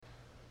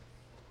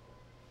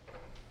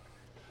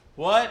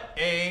What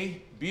a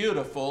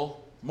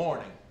beautiful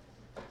morning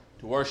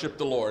to worship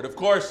the Lord. Of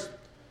course,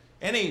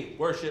 any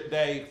worship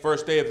day,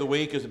 first day of the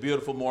week, is a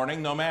beautiful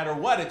morning, no matter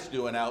what it's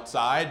doing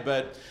outside.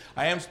 But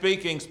I am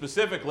speaking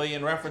specifically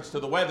in reference to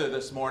the weather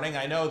this morning.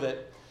 I know that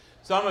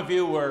some of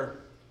you were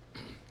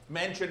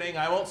mentioning,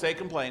 I won't say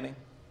complaining,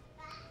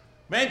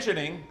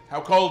 mentioning how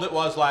cold it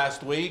was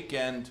last week,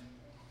 and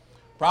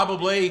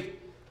probably,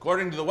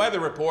 according to the weather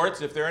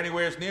reports, if they're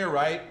anywhere near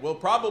right, we'll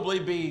probably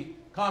be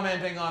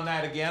commenting on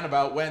that again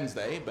about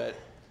Wednesday. But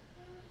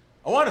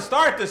I want to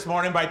start this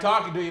morning by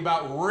talking to you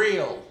about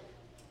real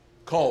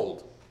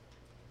cold.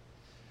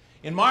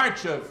 In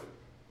March of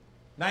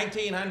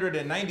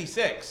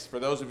 1996, for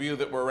those of you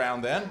that were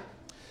around then,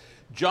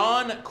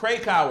 John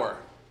Krakauer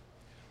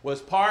was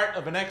part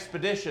of an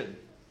expedition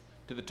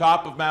to the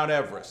top of Mount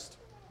Everest.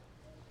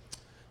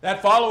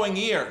 That following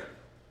year,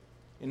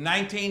 in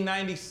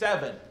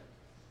 1997,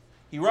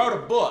 he wrote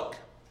a book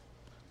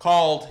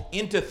called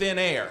Into Thin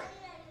Air.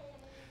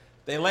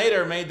 They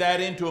later made that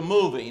into a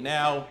movie.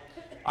 Now,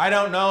 I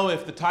don't know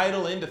if the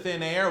title Into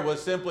Thin Air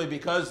was simply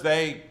because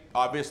they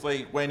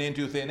obviously went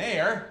into thin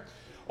air,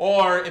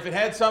 or if it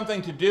had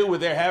something to do with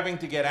their having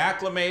to get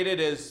acclimated.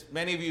 As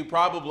many of you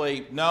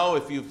probably know,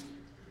 if you've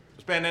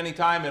spent any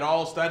time at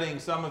all studying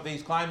some of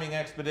these climbing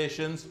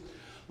expeditions,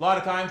 a lot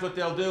of times what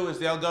they'll do is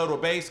they'll go to a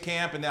base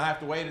camp and they'll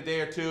have to wait a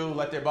day or two,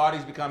 let their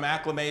bodies become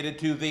acclimated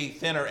to the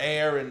thinner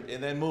air, and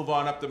then move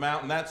on up the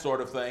mountain, that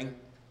sort of thing.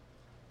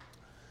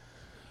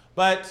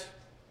 But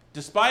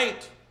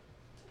despite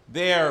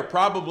their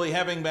probably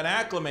having been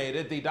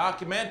acclimated, the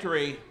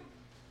documentary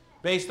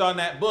based on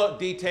that book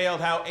detailed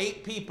how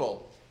 8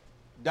 people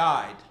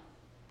died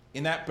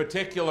in that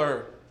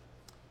particular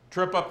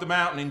trip up the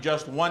mountain in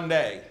just one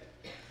day.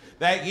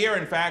 That year,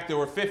 in fact, there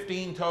were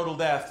 15 total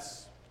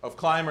deaths of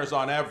climbers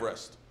on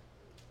Everest.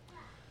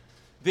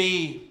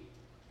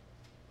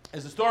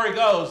 As the story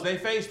goes, they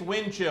faced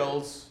wind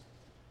chills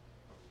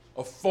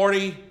of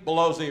 40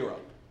 below zero.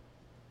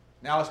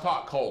 Now let's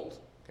talk cold.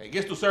 Okay, it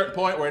gets to a certain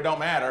point where it don't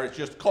matter, it's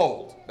just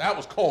cold. That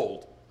was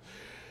cold.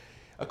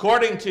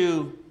 According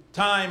to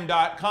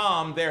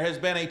Time.com, there has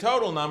been a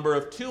total number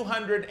of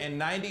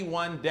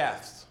 291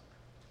 deaths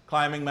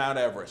climbing Mount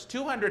Everest.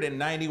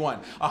 291.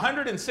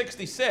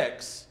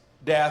 166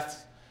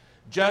 deaths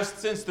just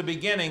since the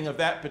beginning of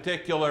that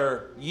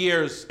particular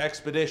year's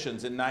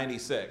expeditions in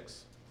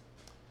 96.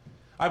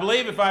 I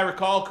believe, if I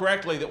recall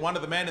correctly, that one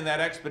of the men in that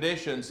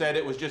expedition said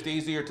it was just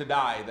easier to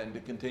die than to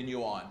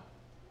continue on.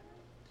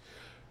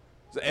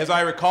 As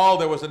I recall,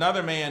 there was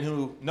another man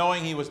who,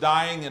 knowing he was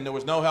dying and there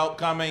was no help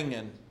coming,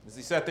 and as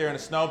he sat there in a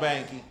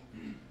snowbank, he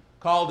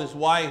called his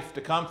wife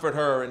to comfort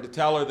her and to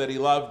tell her that he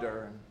loved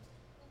her. And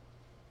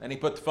then he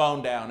put the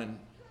phone down and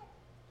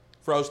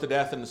froze to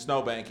death in the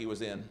snowbank he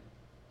was in.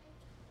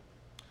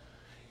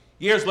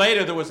 Years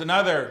later, there was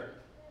another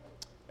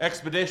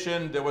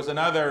expedition, there was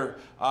another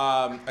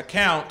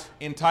account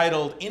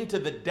entitled Into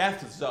the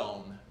Death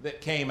Zone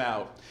that came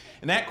out.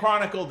 And that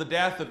chronicled the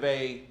death of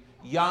a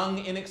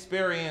young,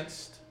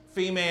 inexperienced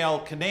female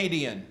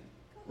Canadian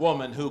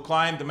woman who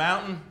climbed the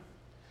mountain,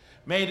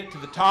 made it to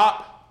the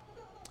top,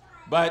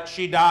 but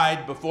she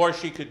died before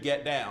she could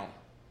get down.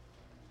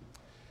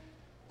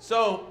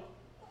 So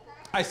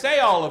I say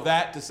all of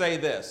that to say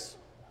this.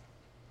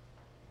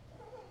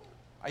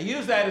 I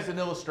use that as an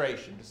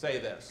illustration to say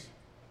this.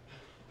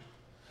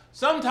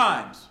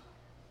 Sometimes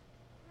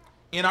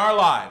in our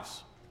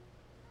lives,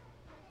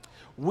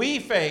 we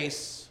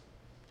face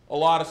a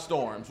lot of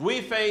storms.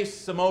 We face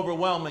some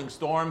overwhelming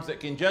storms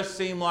that can just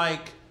seem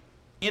like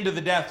into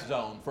the death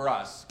zone for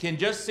us. Can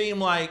just seem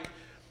like,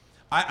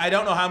 I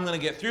don't know how I'm going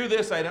to get through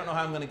this. I don't know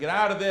how I'm going to get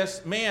out of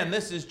this. Man,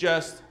 this is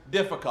just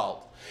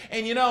difficult.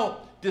 And you know,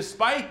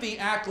 despite the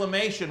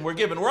acclimation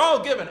we're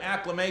all given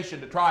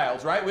acclimation to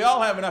trials, right? We all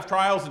have enough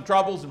trials and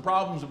troubles and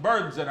problems and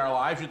burdens in our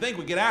lives. You'd think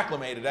we get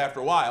acclimated after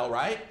a while,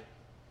 right?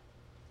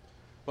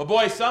 But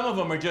boy, some of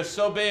them are just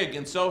so big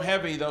and so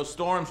heavy, those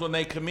storms, when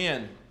they come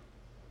in.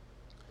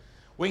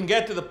 We can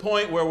get to the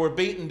point where we're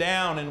beaten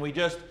down and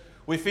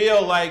we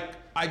feel like,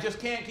 I just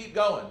can't keep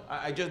going.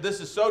 This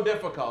is so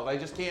difficult. I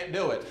just can't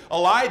do it.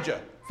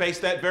 Elijah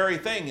faced that very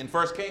thing in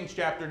 1 Kings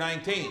chapter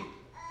 19.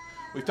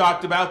 We've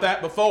talked about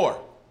that before.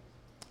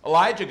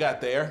 Elijah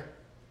got there.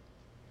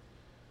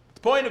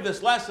 The point of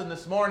this lesson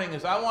this morning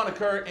is I want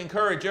to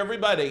encourage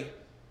everybody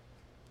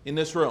in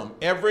this room,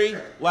 every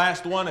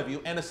last one of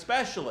you, and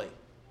especially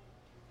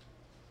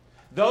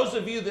those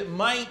of you that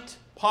might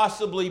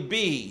possibly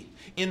be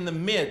in the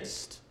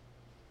midst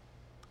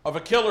of a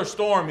killer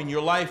storm in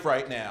your life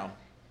right now.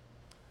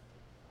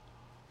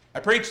 I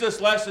preach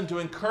this lesson to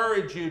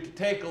encourage you to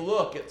take a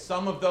look at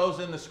some of those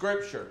in the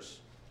scriptures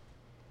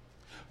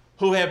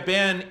who have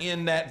been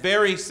in that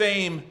very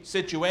same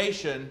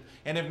situation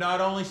and have not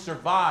only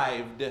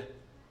survived,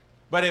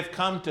 but have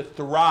come to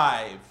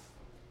thrive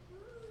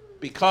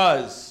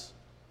because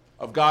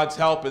of God's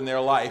help in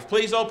their life.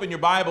 Please open your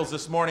Bibles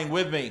this morning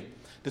with me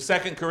to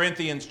 2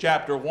 Corinthians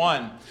chapter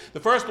 1. The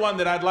first one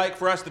that I'd like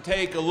for us to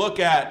take a look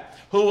at,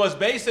 who was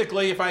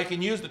basically, if I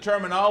can use the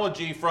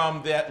terminology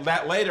from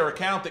that later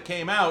account that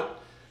came out,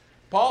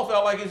 Paul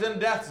felt like he's in a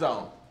death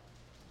zone.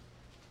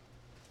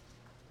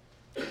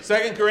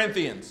 2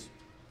 Corinthians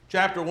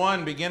chapter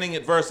 1, beginning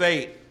at verse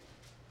 8.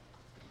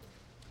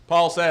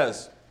 Paul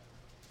says,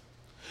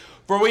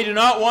 "For we do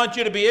not want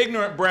you to be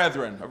ignorant,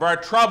 brethren, of our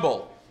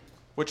trouble,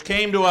 which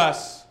came to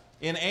us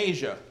in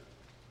Asia."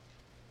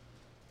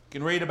 You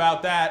can read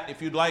about that,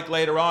 if you'd like,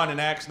 later on in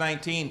Acts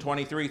 19,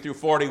 23 through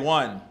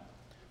 41.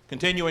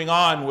 Continuing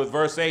on with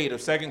verse 8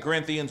 of 2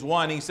 Corinthians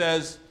 1, he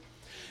says,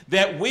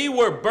 "That we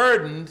were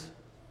burdened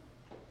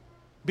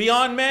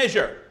beyond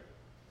measure."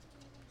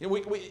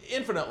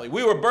 Infinitely.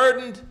 We were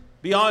burdened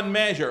beyond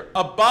measure,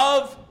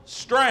 above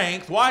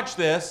strength, watch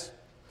this,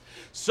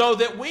 so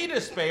that we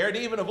despaired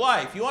even of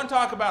life. You want to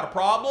talk about a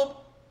problem?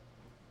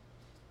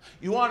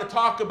 You want to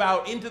talk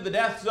about into the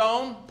death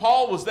zone?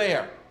 Paul was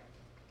there.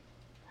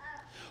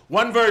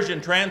 One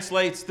version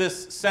translates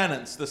this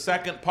sentence, the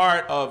second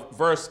part of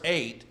verse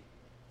 8,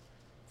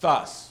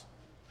 thus: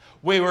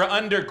 "We were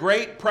under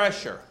great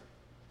pressure,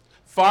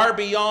 far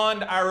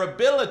beyond our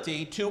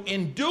ability to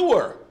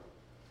endure,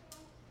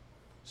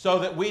 so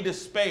that we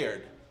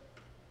despaired,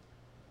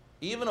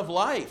 even of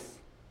life."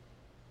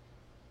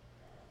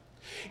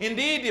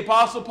 Indeed, the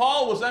Apostle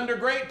Paul was under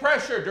great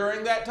pressure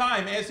during that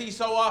time, as he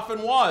so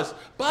often was.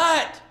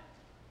 But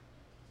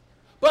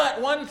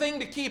one thing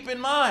to keep in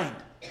mind,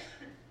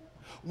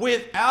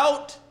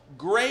 without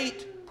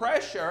great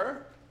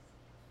pressure,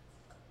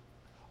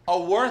 a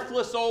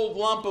worthless old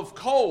lump of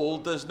coal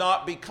does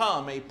not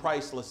become a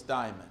priceless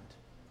diamond.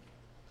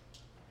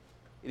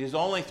 It is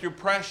only through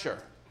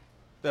pressure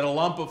that a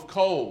lump of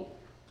coal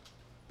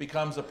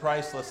becomes a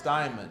priceless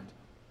diamond.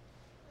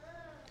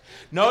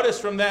 Notice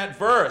from that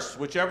verse,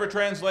 whichever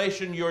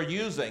translation you're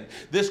using,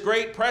 this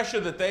great pressure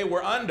that they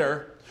were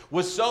under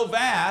was so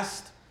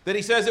vast that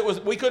he says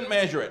we couldn't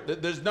measure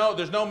it. There's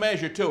no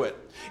measure to it.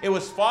 It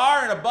was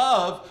far and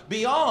above,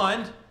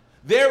 beyond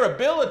their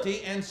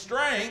ability and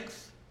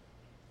strength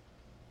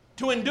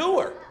to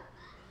endure.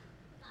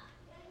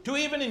 To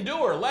even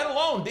endure, let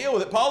alone deal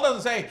with it. Paul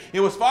doesn't say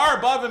it was far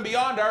above and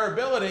beyond our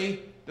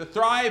ability to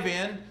thrive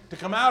in, to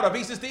come out of.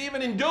 He says to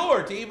even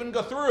endure, to even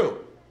go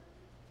through.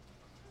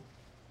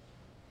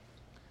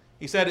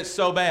 He said it's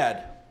so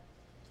bad,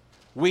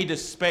 we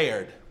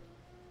despaired,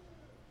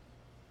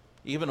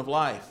 even of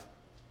life.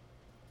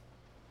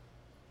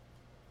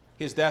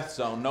 His death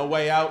zone, no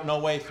way out, no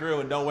way through,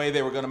 and no way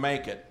they were going to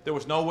make it. There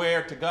was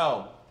nowhere to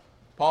go.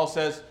 Paul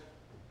says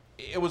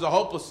it was a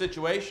hopeless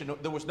situation.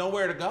 There was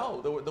nowhere to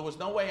go. There was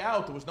no way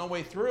out. There was no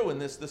way through in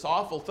this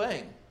awful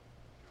thing.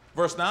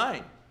 Verse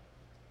 9.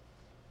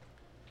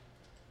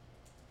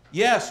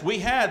 "Yes, we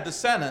had the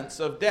sentence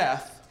of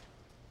death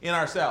in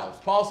ourselves."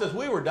 Paul says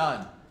we were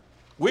done.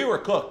 We were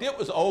cooked. It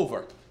was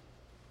over.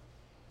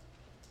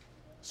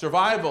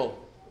 Survival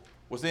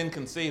was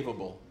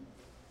inconceivable.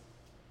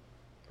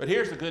 But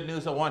here's the good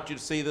news I want you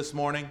to see this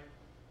morning.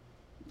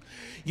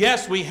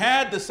 Yes, we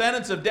had the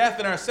sentence of death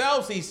in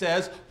ourselves, he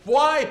says.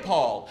 Why,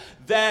 Paul?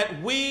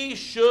 That we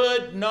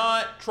should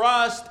not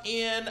trust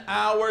in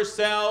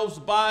ourselves,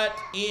 but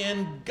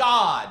in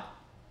God.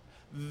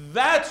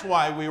 That's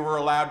why we were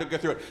allowed to go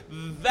through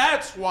it.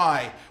 That's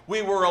why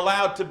we were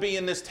allowed to be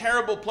in this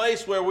terrible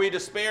place where we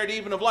despaired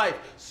even of life.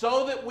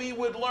 So that we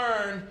would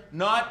learn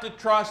not to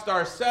trust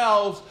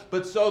ourselves,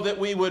 but so that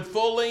we would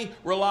fully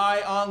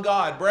rely on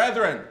God.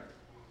 Brethren,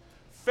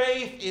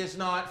 faith is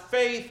not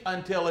faith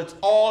until it's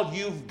all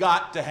you've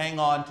got to hang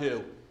on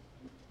to.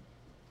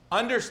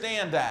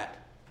 Understand that.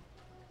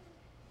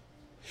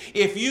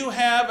 If you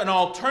have an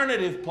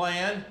alternative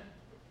plan,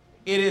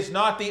 it is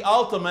not the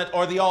ultimate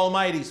or the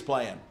Almighty's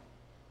plan.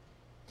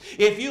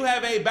 If you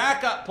have a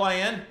backup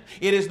plan,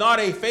 it is not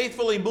a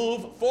faithfully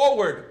move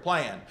forward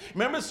plan.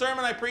 Remember the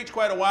sermon I preached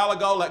quite a while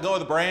ago, Let Go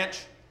of the Branch?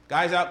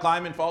 Guy's out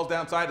climbing, falls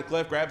down side of the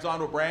cliff, grabs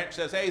onto a branch,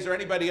 says, "Hey, is there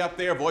anybody up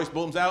there?" Voice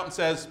booms out and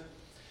says,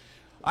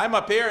 "I'm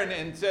up here,"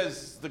 and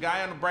says, the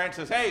guy on the branch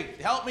says, "Hey,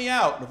 help me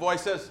out." And the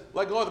voice says,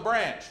 "Let go of the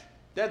branch."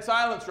 Dead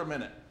silence for a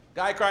minute.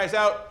 Guy cries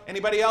out,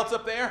 "Anybody else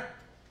up there?"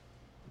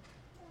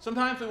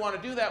 Sometimes we want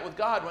to do that with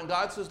God when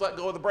God says, "Let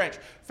go of the branch."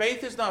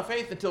 Faith is not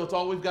faith until it's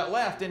all we've got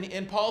left.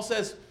 And Paul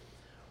says,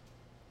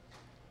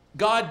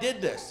 God did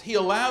this. He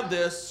allowed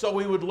this so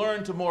we would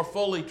learn to more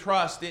fully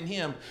trust in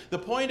Him. The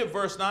point of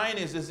verse 9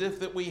 is as if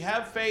that we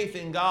have faith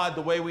in God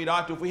the way we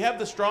ought to. If we have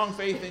the strong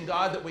faith in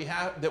God that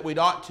we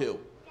ought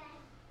to,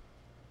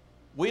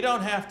 we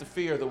don't have to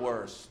fear the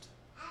worst.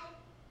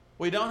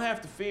 We don't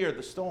have to fear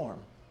the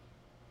storm.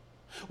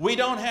 We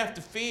don't have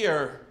to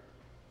fear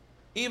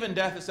even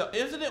death itself.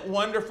 Isn't it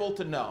wonderful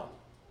to know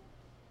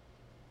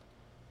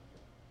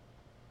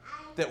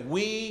that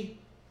we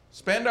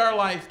spend our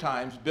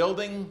lifetimes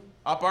building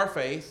up our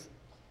faith,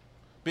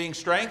 being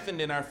strengthened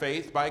in our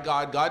faith by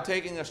God, God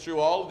taking us through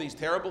all of these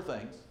terrible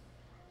things,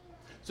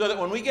 so that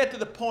when we get to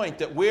the point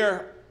that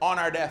we're on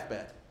our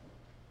deathbed,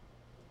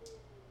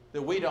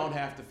 that we don't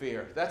have to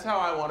fear. That's how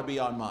I want to be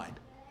on mine.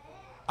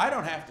 I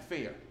don't have to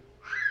fear.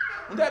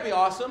 Wouldn't that be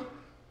awesome?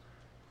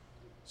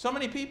 So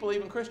many people,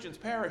 even Christians,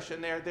 perish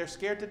and they're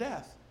scared to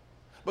death.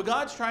 But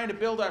God's trying to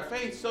build our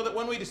faith so that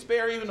when we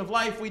despair even of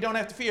life, we don't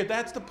have to fear.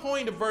 That's the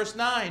point of verse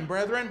 9,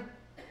 brethren.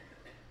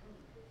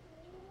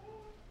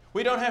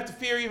 We don't have to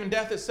fear even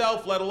death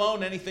itself, let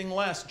alone anything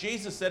less.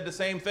 Jesus said the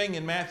same thing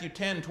in Matthew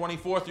 10,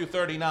 24 through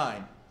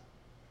 39.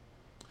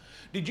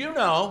 Did you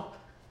know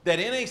that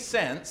in a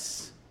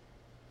sense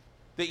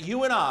that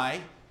you and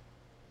I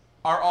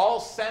are all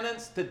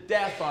sentenced to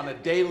death on a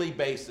daily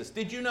basis?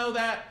 Did you know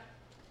that?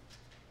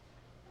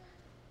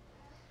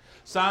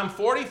 Psalm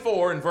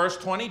 44 in verse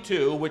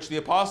 22, which the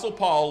Apostle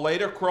Paul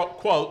later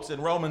quotes in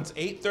Romans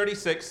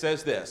 8:36,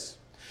 says this: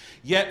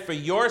 "Yet for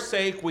your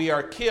sake we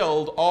are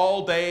killed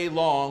all day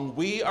long.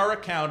 We are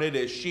accounted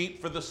as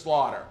sheep for the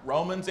slaughter."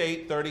 Romans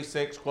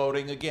 8:36,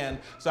 quoting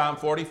again Psalm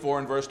 44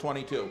 and verse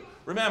 22.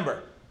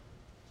 Remember,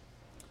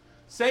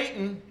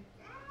 Satan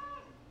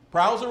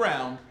prowls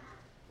around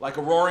like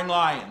a roaring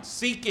lion,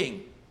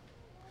 seeking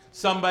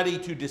somebody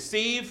to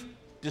deceive,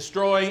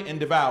 destroy, and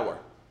devour.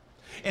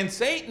 And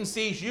Satan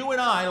sees you and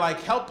I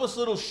like helpless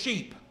little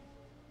sheep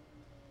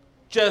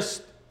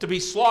just to be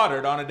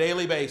slaughtered on a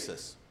daily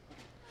basis.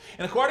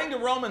 And according to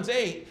Romans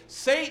 8,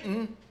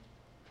 Satan,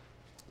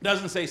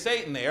 doesn't say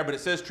Satan there, but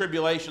it says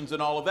tribulations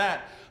and all of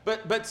that.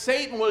 But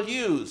Satan will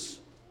use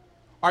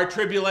our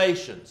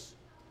tribulations.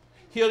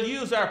 He'll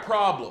use our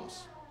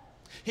problems.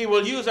 He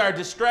will use our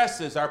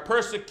distresses, our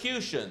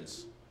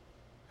persecutions.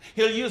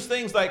 He'll use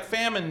things like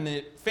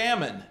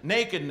famine,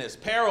 nakedness,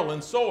 peril,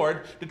 and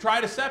sword to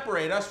try to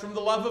separate us from the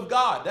love of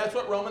God. That's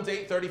what Romans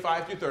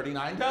 8:35 through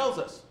 39 tells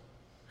us.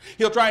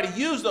 He'll try to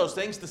use those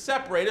things to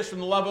separate us from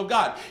the love of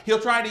God.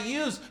 He'll try to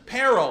use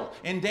peril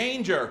and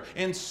danger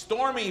and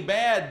stormy,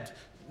 bad,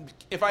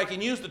 if I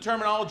can use the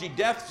terminology,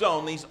 death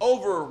zone, these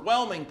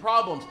overwhelming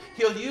problems.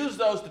 He'll use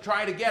those to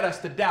try to get us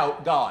to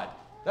doubt God.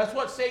 That's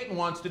what Satan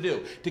wants to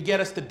do, to get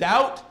us to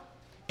doubt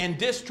and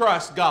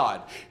distrust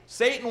God.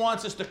 Satan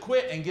wants us to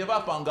quit and give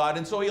up on God,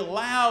 and so he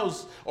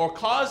allows, or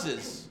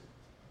causes,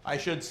 I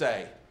should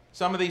say,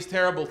 some of these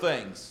terrible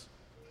things.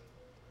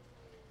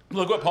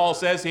 Look what Paul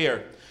says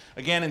here.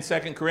 Again in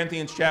 2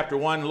 Corinthians chapter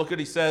 1, look what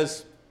he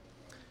says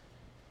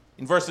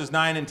in verses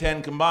 9 and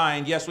 10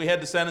 combined. "Yes, we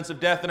had the sentence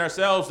of death in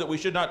ourselves, that we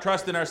should not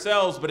trust in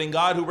ourselves, but in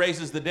God who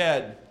raises the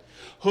dead,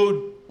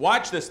 who,"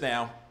 watch this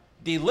now,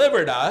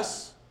 "delivered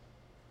us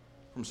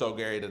from so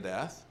great a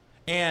death,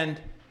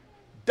 and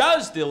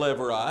does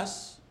deliver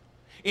us,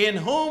 in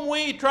whom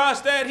we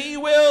trust that he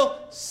will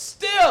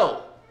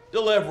still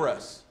deliver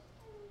us."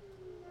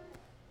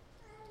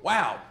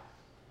 Wow.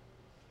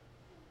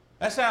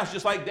 That sounds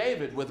just like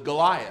David with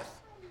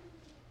Goliath.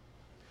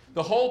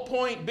 The whole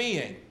point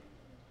being,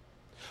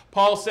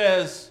 Paul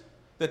says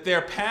that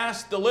their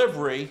past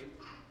delivery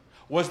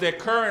was their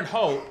current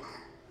hope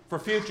for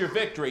future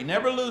victory.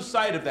 Never lose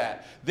sight of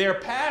that. Their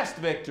past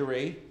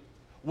victory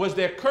was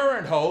their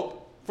current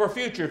hope for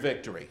future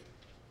victory.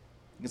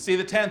 You can see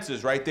the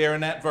tenses right there in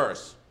that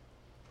verse.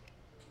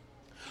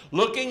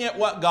 Looking at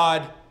what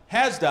God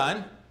has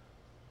done,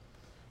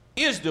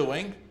 is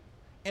doing,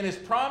 and has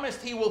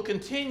promised he will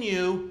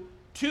continue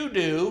to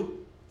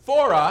do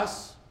for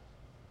us,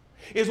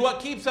 is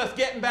what keeps us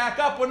getting back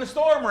up when the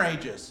storm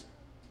rages.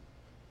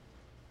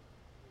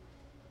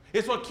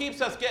 It's what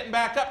keeps us getting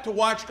back up to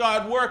watch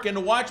God work and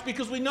to watch,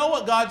 because we know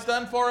what God's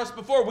done for us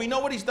before. We know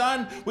what he's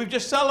done. We've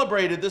just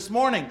celebrated this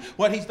morning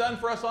what he's done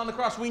for us on the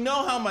cross. We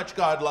know how much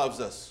God loves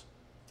us.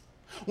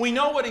 We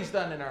know what he's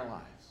done in our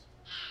lives.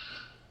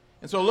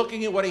 And so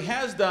looking at what he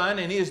has done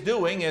and is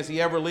doing as he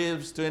ever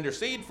lives to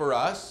intercede for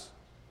us,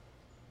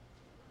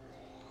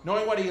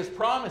 knowing what he has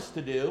promised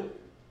to do,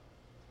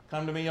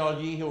 "Come to me,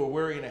 all ye who are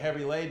weary and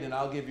heavy laden, and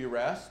I'll give you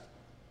rest."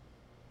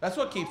 That's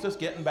what keeps us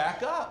getting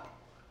back up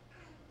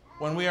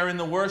when we are in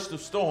the worst of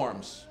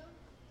storms.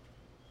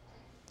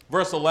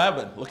 Verse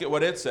 11, look at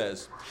what it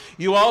says.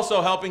 "You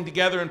also helping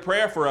together in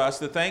prayer for us,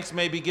 that thanks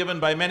may be given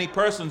by many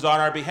persons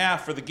on our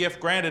behalf for the gift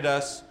granted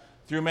us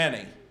through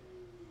many."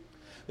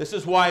 This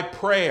is why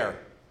prayer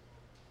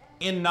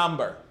in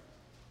number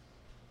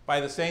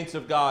by the saints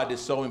of God is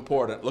so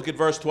important. Look at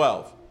verse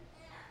 12.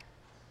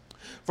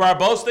 "For our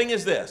boasting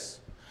is this,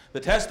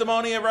 the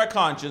testimony of our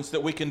conscience,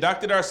 that we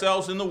conducted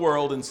ourselves in the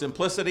world in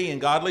simplicity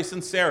and godly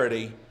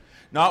sincerity,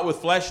 not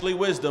with fleshly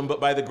wisdom, but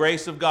by the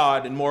grace of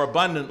God, and more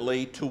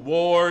abundantly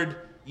toward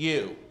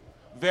you."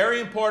 Very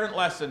important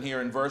lesson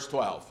here in verse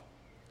 12.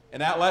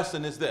 And that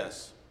lesson is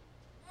this: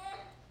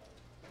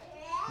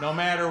 no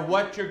matter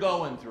what you're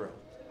going through.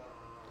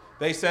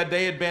 They said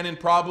they had been in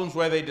problems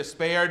where they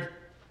despaired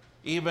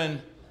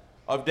even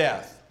of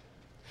death.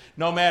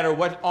 No matter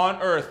what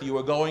on earth you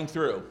are going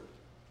through,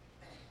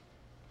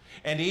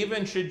 and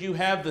even should you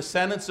have the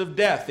sentence of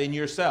death in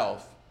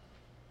yourself,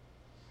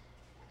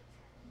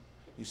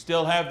 you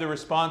still have the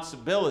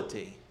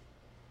responsibility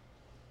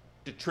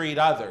to treat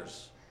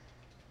others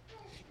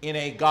in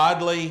a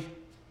godly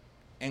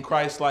and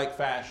Christ-like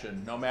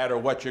fashion, no matter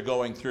what you're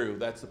going through.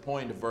 That's the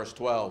point of verse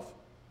 12.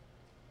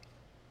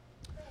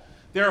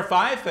 There are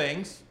 5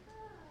 things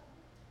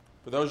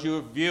For those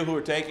of you who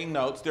are taking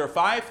notes, there are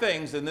 5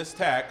 things in this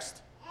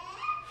text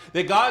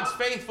that God's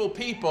faithful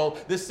people,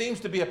 this seems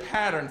to be a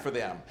pattern for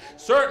them.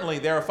 Certainly,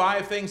 there are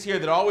 5 things here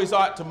that always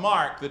ought to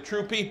mark the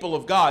true people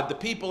of God, the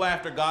people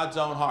after God's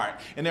own heart.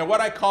 And they're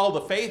what I call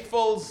the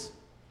faithfuls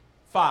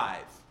 5.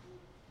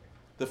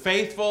 The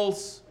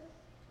faithfuls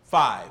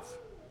 5.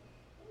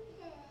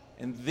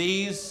 And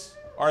these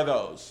are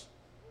those.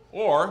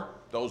 Or,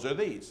 those are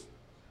these.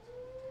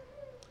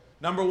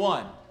 Number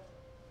 1,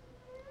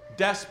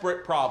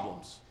 desperate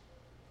problems.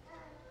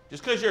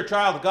 Just because you're a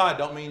child of God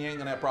don't mean you ain't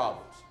going to have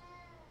problems.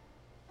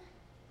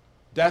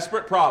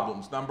 Desperate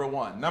problems, number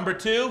 1. Number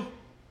 2,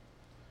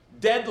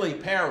 deadly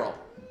peril.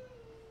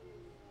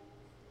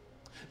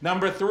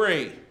 Number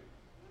 3,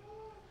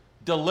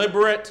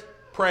 deliberate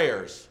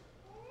prayers.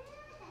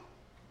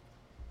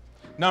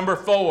 Number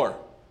 4,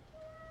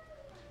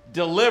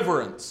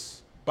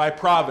 deliverance by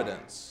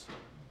providence.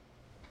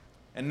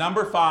 And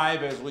number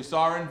 5, as we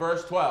saw in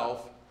verse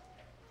 12,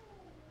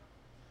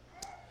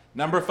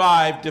 number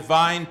 5,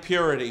 divine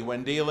purity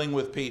when dealing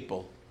with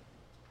people.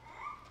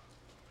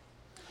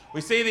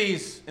 We see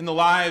these in the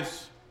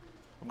lives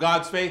of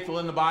God's faithful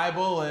in the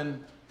Bible,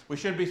 and we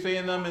should be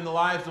seeing them in the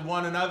lives of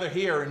one another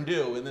here and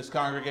do in this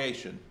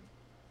congregation.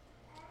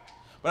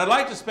 But I'd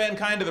like to spend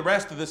kind of the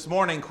rest of this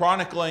morning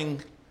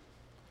chronicling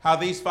how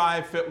these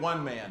 5 fit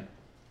one man.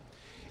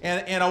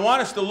 And I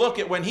want us to look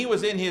at when he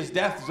was in his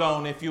death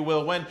zone, if you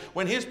will,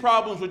 when his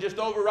problems were just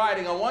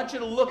overriding. I want you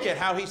to look at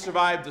how he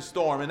survived the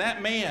storm. And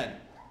that man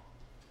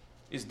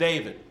is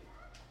David.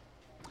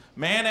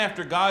 Man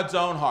after God's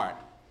own heart.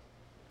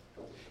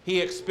 He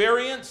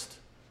experienced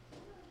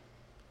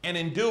and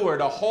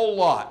endured a whole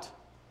lot.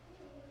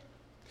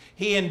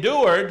 He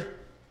endured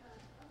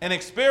and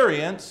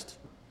experienced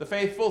the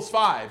faithfuls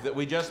 5 that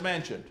we just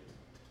mentioned.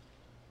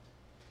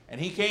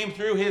 And he came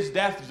through his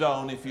death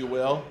zone, if you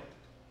will,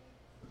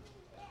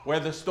 where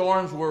the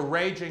storms were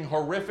raging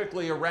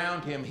horrifically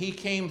around him. He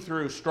came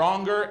through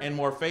stronger and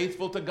more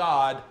faithful to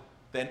God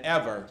than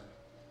ever,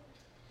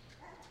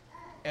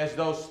 as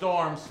those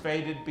storms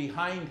faded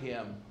behind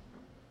him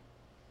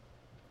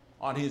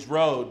on his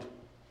road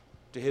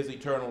to his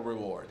eternal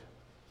reward.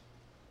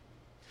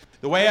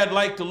 The way I'd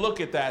like to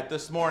look at that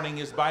this morning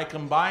is by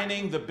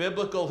combining the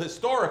biblical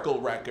historical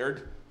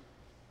record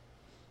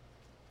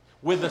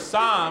with the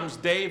Psalms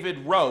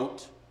David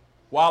wrote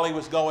while he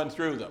was going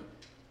through them.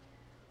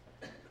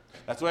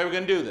 That's the way we're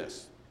going to do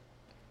this.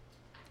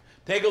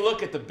 Take a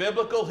look at the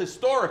biblical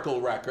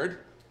historical record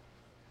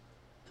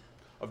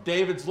of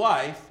David's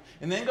life,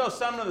 and then go to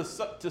some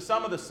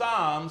of the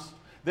Psalms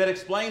that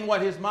explain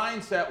what his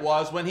mindset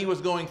was when he was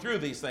going through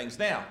these things.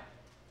 Now,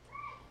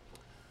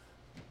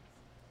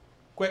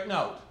 quick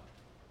note.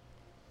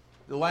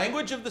 The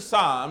language of the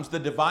Psalms, the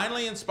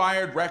divinely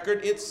inspired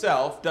record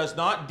itself, does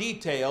not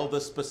detail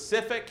the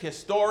specific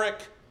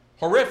historic,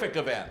 horrific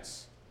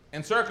events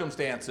and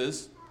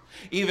circumstances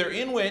either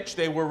in which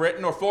they were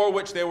written or for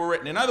which they were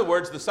written. In other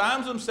words, the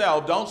Psalms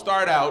themselves don't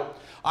start out,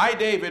 I,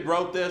 David,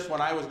 wrote this when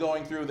I was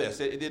going through this.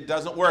 It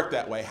doesn't work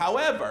that way.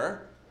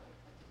 However,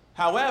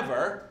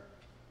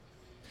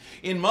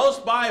 in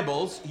most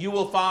Bibles, you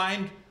will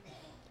find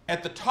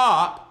at the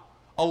top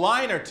a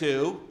line or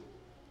two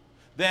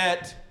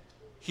that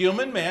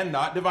human men,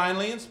 not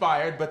divinely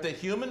inspired, but that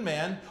human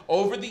men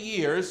over the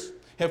years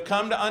have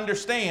come to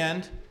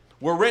understand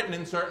were written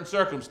in certain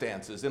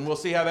circumstances. And we'll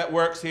see how that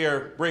works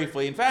here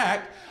briefly. In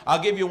fact,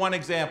 I'll give you one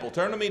example.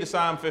 Turn to me to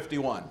Psalm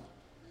 51.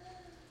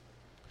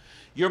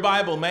 Your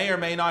Bible may or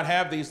may not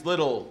have these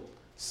little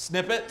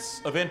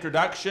snippets of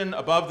introduction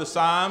above the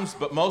Psalms,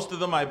 but most of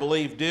them, I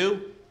believe,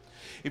 do.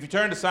 If you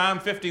turn to Psalm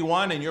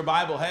 51 and your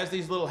Bible has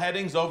these little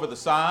headings over the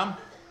Psalm,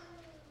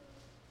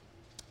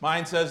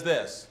 mine says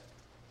this.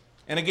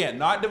 And again,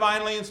 not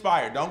divinely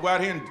inspired. Don't go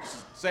out here and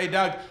say,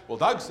 Doug, well,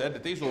 Doug said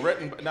that these were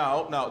written.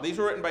 No, these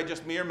were written by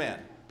just mere men.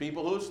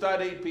 People who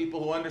studied,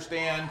 people who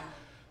understand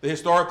the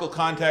historical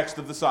context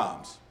of the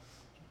Psalms.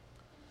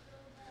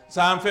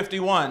 Psalm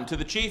 51, to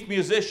the chief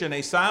musician,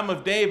 a psalm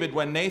of David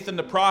when Nathan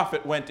the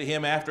prophet went to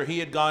him after he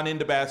had gone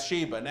into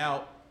Bathsheba.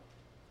 Now,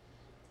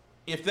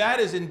 if that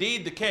is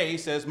indeed the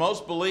case, as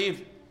most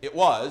believe it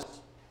was,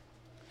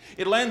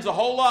 it lends a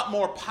whole lot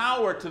more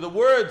power to the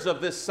words of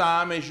this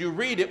psalm as you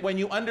read it when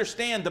you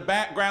understand the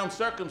background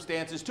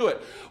circumstances to it.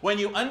 When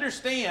you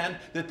understand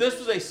that this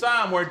was a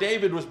psalm where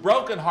David was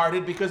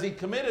brokenhearted because he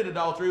committed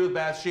adultery with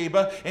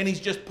Bathsheba, and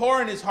he's just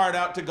pouring his heart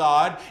out to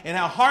God, and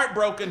how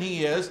heartbroken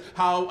he is,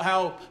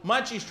 how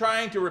much he's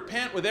trying to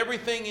repent with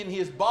everything in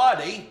his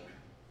body.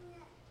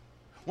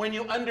 When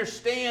you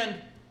understand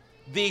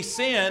the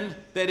sin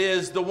that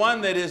is the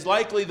one that is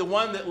likely the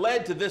one that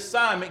led to this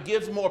psalm, it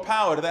gives more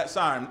power to that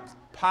psalm.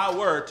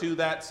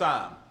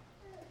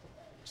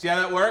 See how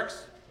that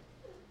works?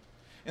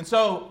 And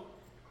so,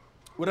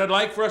 what I'd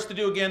like for us to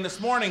do again this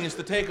morning is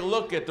to take a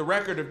look at the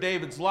record of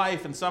David's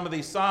life and some of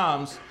these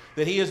psalms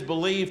that he is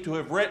believed to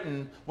have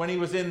written when he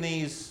was in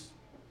these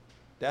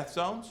death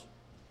zones.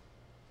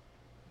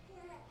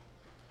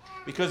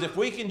 Because if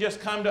we can just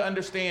come to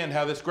understand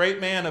how this great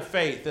man of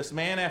faith, this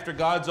man after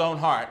God's own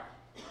heart,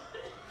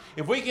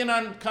 If we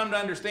can come to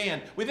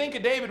understand, we think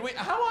of David,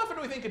 how often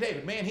do we think of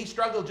David? Man, he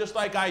struggled just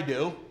like I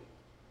do.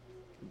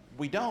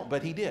 We don't,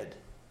 but he did.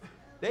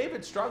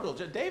 David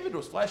struggled. David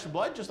was flesh and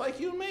blood just like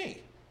you and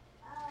me.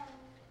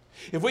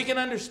 If we can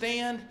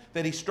understand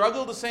that he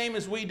struggled the same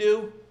as we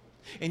do,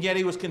 and yet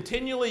he was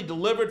continually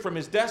delivered from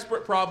his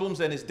desperate problems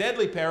and his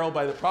deadly peril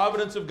by the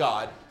providence of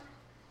God,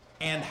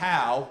 and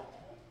how,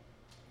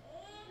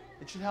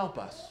 it should help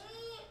us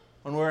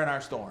when we're in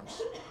our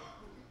storms.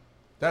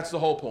 That's the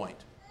whole point.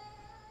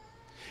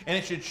 And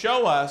it should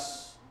show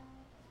us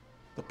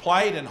the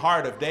plight and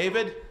heart of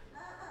David,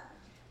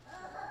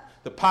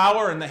 the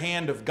power in the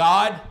hand of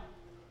God,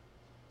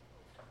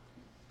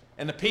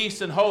 and the peace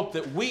and hope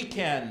that we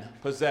can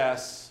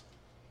possess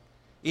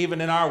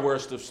even in our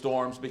worst of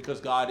storms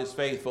because God is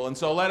faithful. And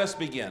so let us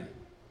begin.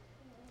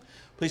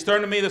 Please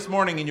turn to me this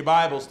morning in your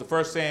Bibles to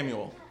 1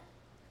 Samuel.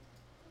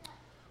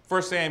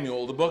 1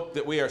 Samuel, the book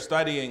that we are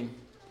studying in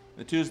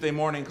the Tuesday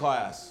morning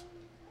class.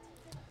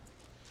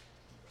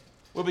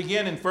 We'll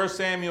begin in 1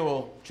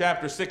 Samuel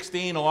chapter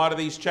 16. A lot of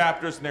these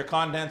chapters and their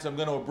contents I'm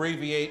going to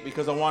abbreviate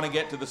because I want to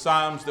get to the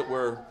Psalms that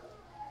we're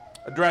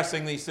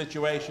addressing these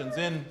situations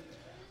in.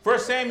 1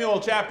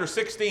 Samuel chapter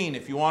 16,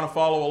 if you want to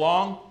follow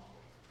along.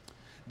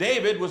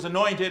 David was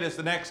anointed as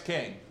the next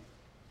king.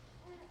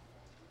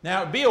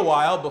 Now, it'd be a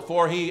while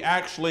before he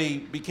actually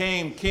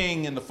became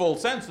king in the full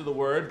sense of the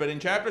word, but in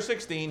chapter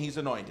 16, he's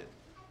anointed.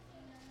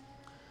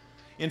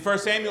 In 1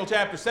 Samuel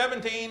chapter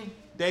 17,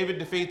 David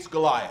defeats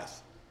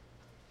Goliath.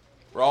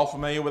 We're all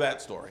familiar with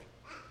that story.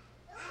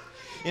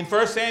 In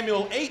 1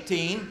 Samuel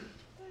 18,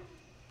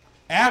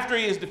 after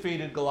he has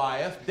defeated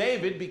Goliath,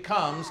 David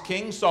becomes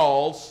King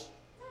Saul's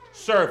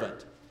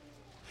servant.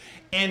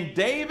 And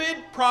David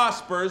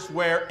prospers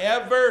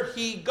wherever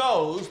he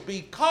goes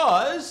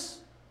because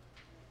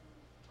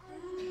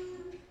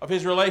of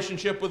his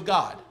relationship with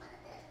God.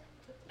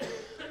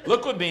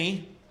 Look with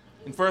me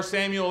in 1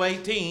 Samuel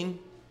 18,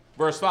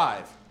 verse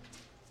 5.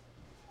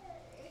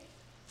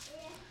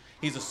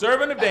 He's a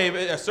servant of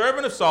David, a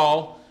servant of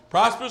Saul,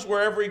 prospers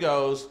wherever he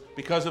goes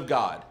because of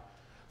God.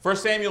 1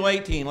 Samuel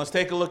 18, let's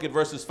take a look at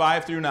verses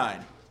 5 through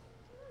 9.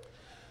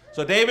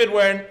 So David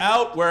went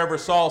out wherever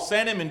Saul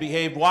sent him and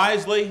behaved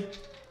wisely.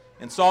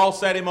 And Saul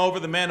set him over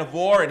the men of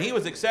war, and he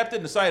was accepted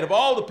in the sight of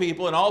all the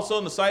people and also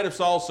in the sight of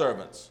Saul's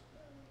servants.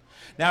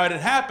 Now it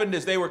had happened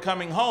as they were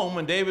coming home,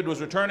 when David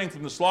was returning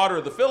from the slaughter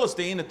of the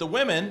Philistine, that the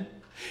women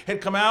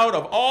had come out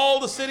of all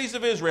the cities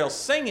of Israel,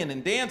 singing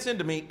and dancing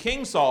to meet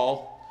King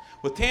Saul,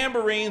 with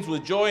tambourines,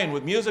 with joy, and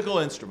with musical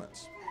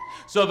instruments.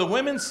 So the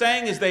women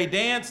sang as they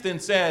danced and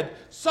said,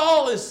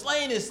 Saul has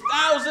slain his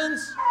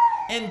thousands,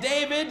 and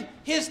David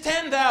his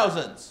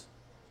 10,000s.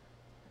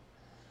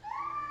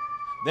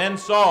 Then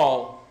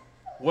Saul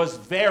was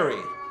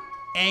very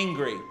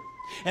angry,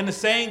 and the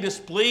saying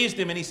displeased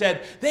him, and he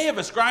said, they have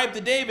ascribed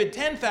to David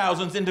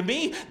 10,000s, and to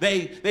me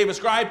they've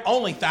ascribed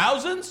only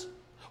thousands?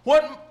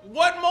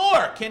 What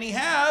more can he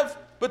have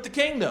but the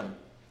kingdom?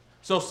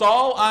 So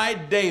Saul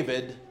eyed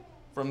David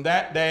from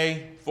that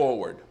day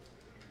forward.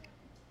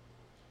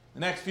 The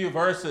next few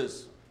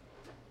verses,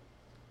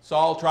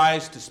 Saul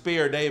tries to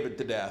spear David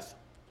to death.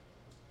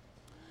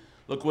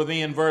 Look with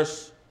me in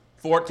verse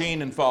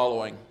 14 and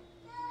following.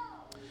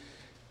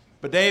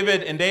 But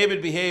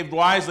David behaved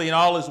wisely in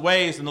all his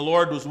ways, and the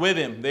Lord was with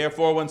him.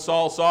 Therefore, when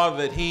Saul saw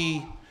that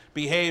he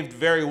behaved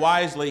very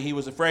wisely, he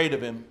was afraid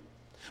of him.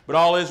 But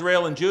all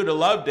Israel and Judah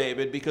loved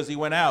David because he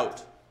went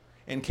out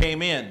and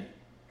came in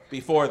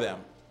before them.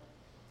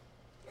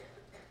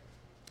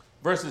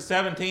 Verses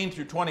 17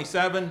 through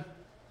 27.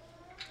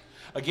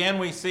 Again,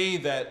 we see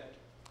that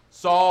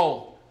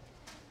Saul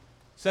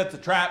sets a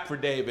trap for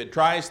David,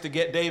 tries to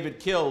get David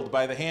killed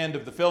by the hand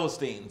of the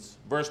Philistines.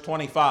 Verse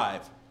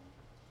 25.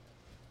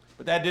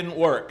 But that didn't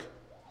work.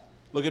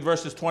 Look at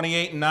verses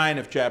 28 and 9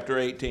 of chapter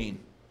 18.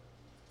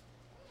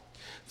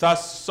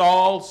 Thus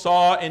Saul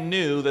saw and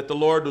knew that the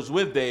Lord was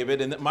with David,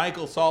 and that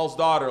Michal, Saul's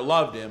daughter,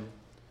 loved him.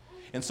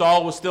 And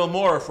Saul was still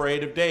more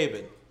afraid of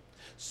David.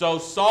 So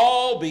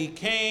Saul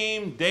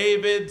became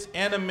David's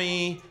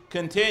enemy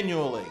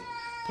continually.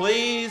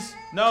 Please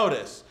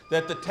notice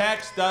that the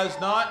text does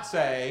not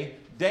say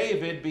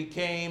David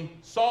became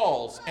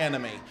Saul's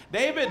enemy.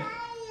 David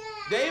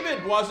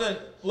wasn't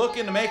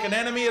looking to make an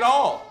enemy at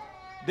all.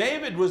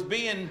 David was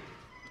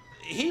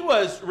he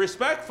was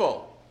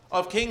respectful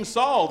of King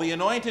Saul, the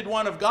anointed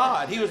one of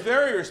God. He was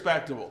very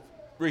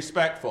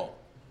respectful.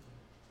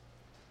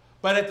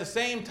 But at the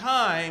same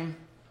time,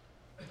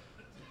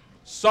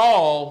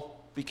 Saul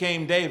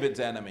became David's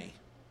enemy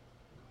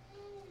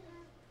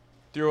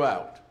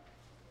throughout.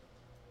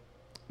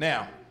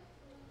 Now,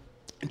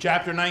 in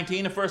chapter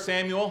 19 of 1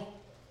 Samuel,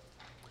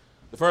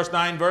 the first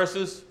 9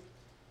 verses,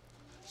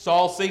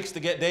 Saul seeks to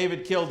get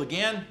David killed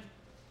again.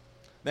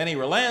 Then he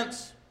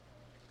relents.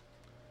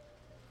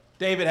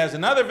 David has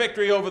another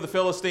victory over the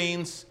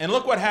Philistines. And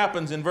look what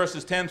happens in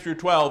verses 10 through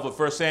 12 of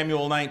 1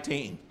 Samuel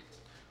 19.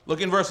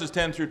 Look in verses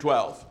 10 through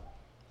 12.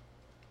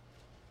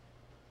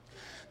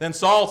 Then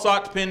Saul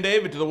sought to pin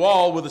David to the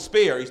wall with a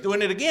spear. He's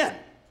doing it again.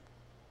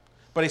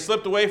 But he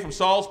slipped away from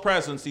Saul's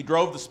presence. He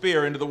drove the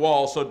spear into the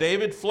wall. So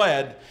David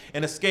fled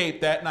and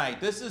escaped that night.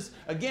 This is,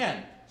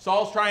 again,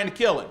 Saul's trying to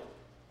kill him.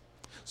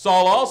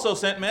 Saul also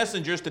sent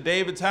messengers to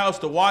David's house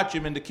to watch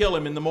him and to kill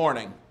him in the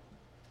morning.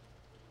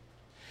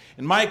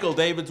 And Michal,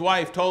 David's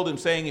wife, told him,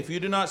 saying, if you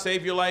do not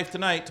save your life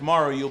tonight,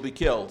 tomorrow you'll be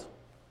killed.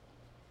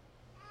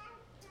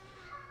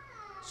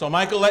 So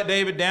Michal let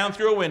David down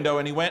through a window,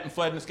 and he went and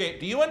fled and escaped.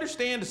 Do you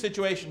understand the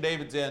situation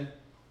David's in?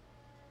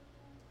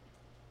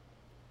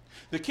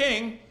 The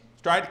king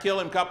tried to kill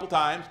him a couple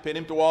times, pin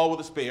him to the wall with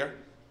a spear.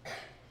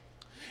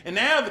 And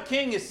now the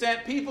king has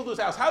sent people to his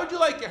house. How would you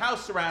like your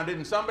house surrounded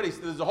and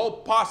there's a whole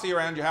posse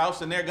around your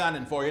house and they're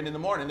gunning for you, and in the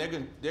morning they're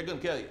going to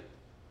kill you?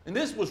 And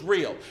this was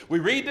real. We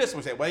read this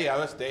and we say, well, yeah,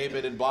 that's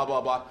David and blah,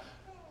 blah, blah.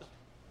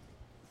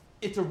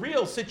 It's a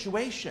real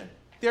situation.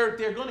 They're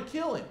going to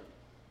kill him.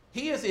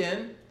 He is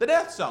in the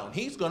death zone.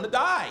 He's going to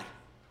die,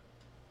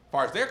 as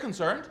far as they're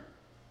concerned.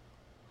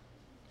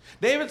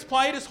 David's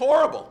plight is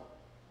horrible.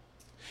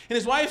 And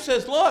his wife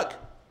says, look,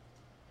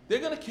 they're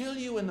going to kill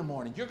you in the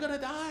morning. You're going to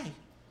die.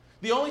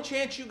 The only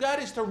chance you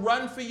got is to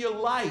run for your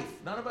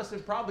life. None of us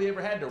have probably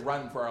ever had to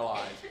run for our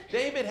lives.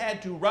 David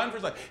had to run for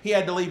his life. He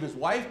had to leave his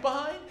wife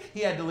behind.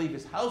 He had to leave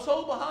his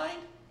household behind.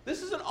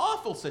 This is an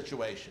awful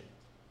situation.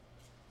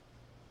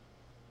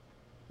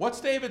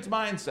 What's David's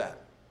mindset?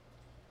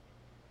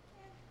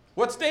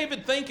 What's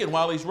David thinking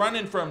while he's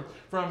running from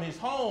his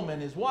home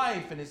and his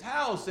wife and his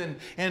house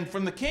and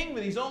from the king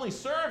that he's only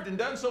served and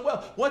done so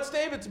well? What's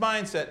David's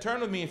mindset?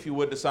 Turn with me, if you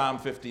would, to Psalm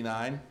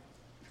 59.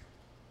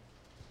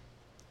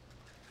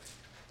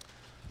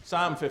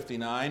 Psalm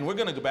 59. We're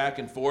going to go back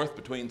and forth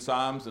between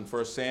Psalms and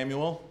 1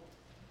 Samuel.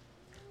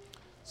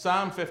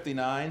 Psalm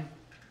 59.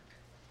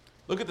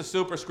 Look at the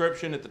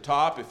superscription at the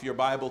top, if your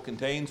Bible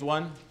contains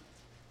one.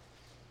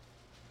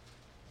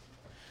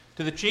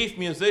 To the chief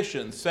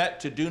musician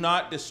set to do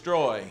not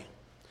destroy,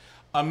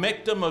 a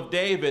Michtam of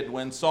David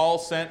when Saul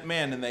sent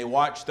men and they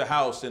watched the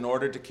house in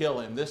order to kill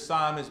him. This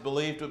psalm is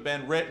believed to have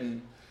been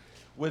written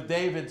with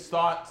David's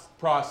thought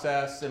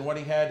process and what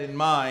he had in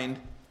mind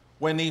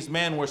when these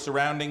men were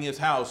surrounding his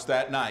house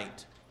that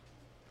night.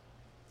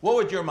 What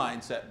would your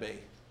mindset be?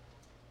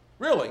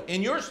 Really,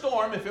 in your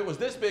storm, if it was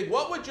this big,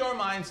 what would your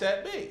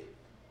mindset be?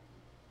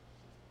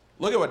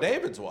 Look at what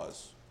David's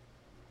was.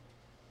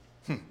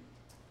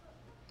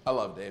 I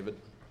love David.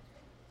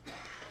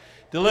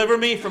 Deliver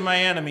me from my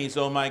enemies,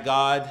 O my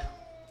God.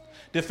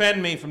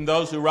 Defend me from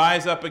those who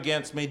rise up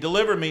against me.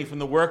 Deliver me from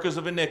the workers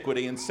of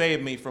iniquity and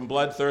save me from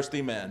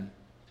bloodthirsty men.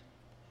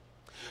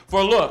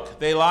 For look,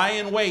 they lie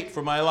in wait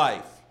for my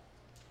life.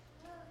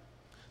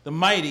 The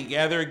mighty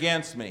gather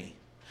against me.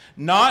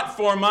 Not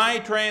for my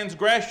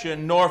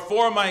transgression, nor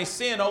for my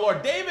sin. Oh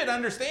Lord, David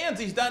understands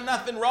he's done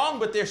nothing wrong,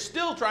 but they're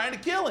still trying to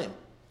kill him.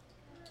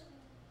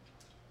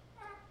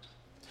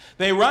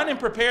 They run and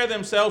prepare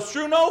themselves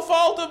through no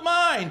fault of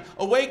mine.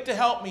 Awake to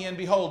help me, and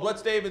behold,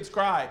 what's David's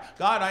cry?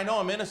 God, I know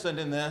I'm innocent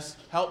in this.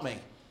 Help me.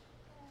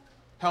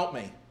 Help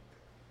me.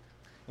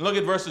 And look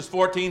at verses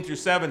 14 through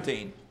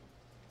 17.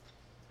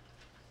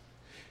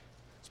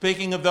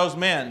 Speaking of those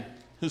men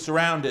who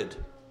surrounded.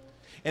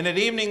 And at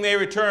evening they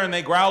return,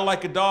 they growl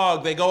like a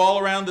dog, they go all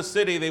around the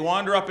city, they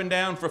wander up and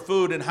down for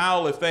food and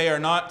howl if they are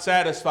not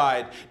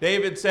satisfied.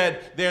 David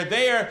said, they're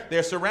there,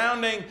 they're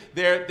surrounding,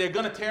 they're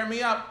going to tear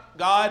me up.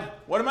 God,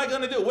 what am I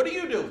going to do? What do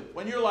you do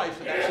when your life's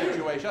in that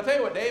situation? I'll tell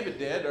you what David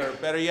did, or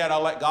better yet,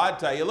 I'll let God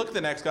tell you. Look at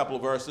the next couple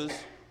of verses.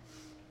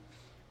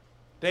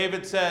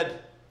 David said,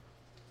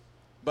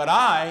 but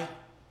I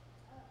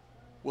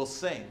will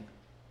sing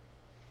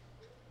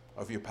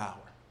of your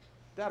power.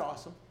 Isn't that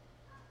awesome?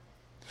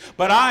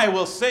 But I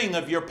will sing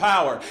of your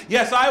power.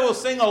 Yes, I will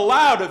sing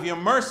aloud of your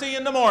mercy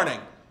in the morning.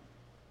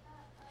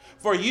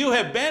 For you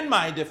have been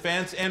my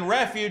defense and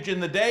refuge in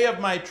the day of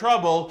my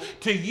trouble.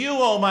 To you,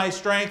 O my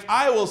strength,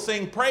 I will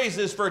sing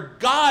praises, for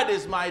God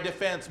is my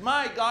defense,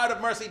 my God of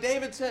mercy.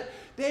 David said,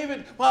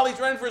 while he's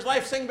running for his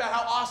life, sing about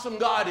how awesome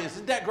God is.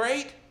 Isn't that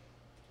great?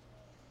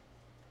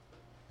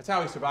 That's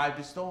how he survived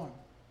his storm.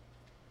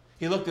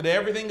 He looked at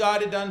everything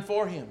God had done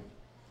for him.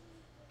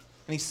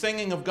 And he's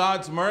singing of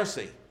God's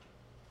mercy.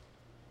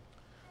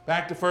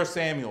 Back to 1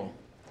 Samuel.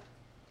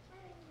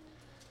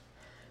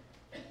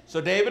 So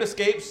David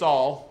escaped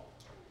Saul,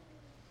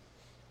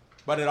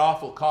 but at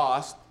awful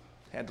cost.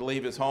 Had to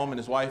leave his home and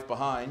his wife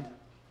behind.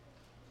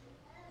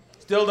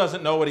 Still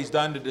doesn't know what he's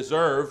done to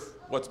deserve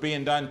what's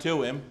being done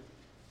to him.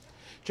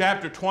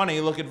 Chapter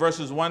 20, look at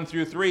verses 1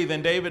 through 3.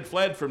 Then David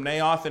fled from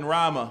Naioth in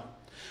Ramah,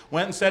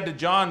 went and said to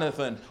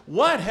Jonathan,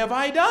 what have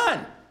I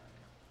done?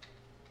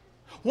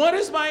 What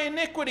is my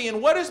iniquity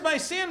and what is my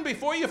sin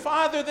before your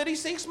father that he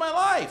seeks my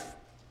life?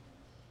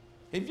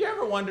 Have you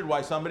ever wondered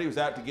why somebody was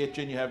out to get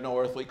you and you have no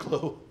earthly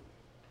clue?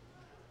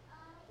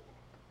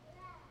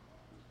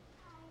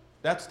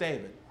 That's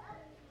David.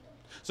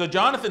 So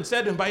Jonathan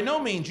said to him, by no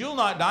means, you'll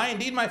not die.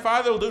 Indeed, my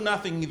father will do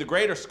nothing, neither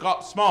great or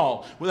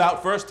small,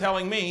 without first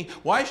telling me.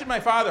 Why should my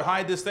father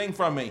hide this thing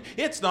from me?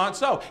 It's not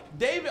so.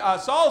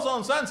 Saul's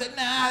own son said,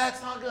 nah,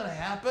 that's not going to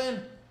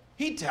happen.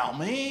 He'd tell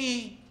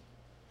me.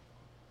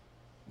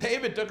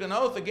 David took an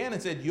oath again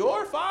and said,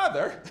 your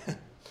father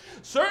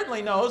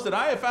certainly knows that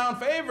I have found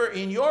favor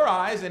in your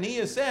eyes, and he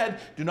has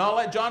said, do not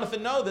let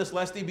Jonathan know this,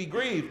 lest he be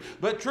grieved.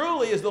 But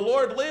truly, as the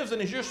Lord lives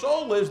and as your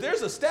soul lives,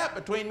 there's a step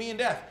between me and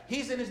death.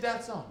 He's in his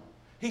death zone.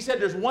 He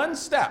said, there's one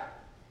step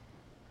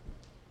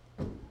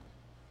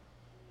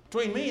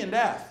between me and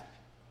death.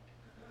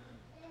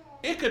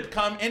 It could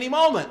come any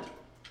moment.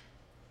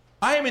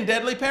 I am in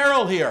deadly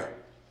peril here.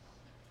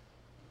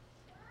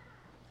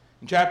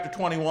 In chapter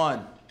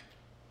 21,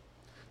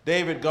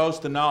 David goes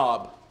to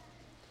Nob,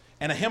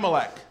 and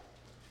Ahimelech,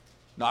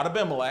 not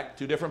Abimelech,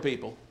 two different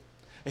people.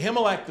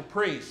 Ahimelech the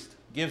priest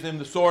gives him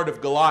the sword of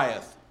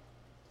Goliath.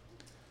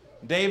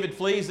 David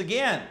flees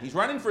again. He's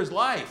running for his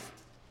life.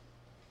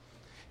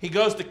 He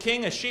goes to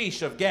King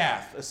Achish of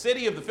Gath, a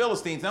city of the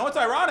Philistines. Now what's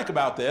ironic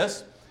about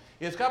this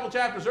is a couple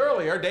chapters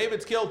earlier,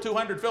 David's killed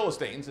 200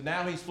 Philistines, and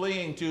now he's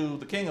fleeing to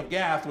the king of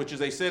Gath, which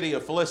is a city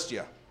of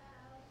Philistia.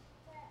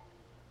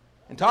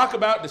 And talk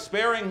about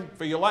despairing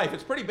for your life.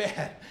 It's pretty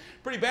bad.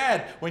 Pretty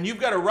bad when you've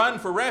got to run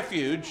for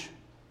refuge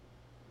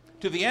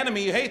to the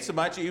enemy you hate so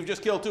much that you've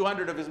just killed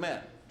 200 of his men.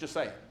 Just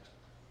saying.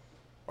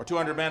 Or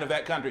 200 men of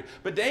that country.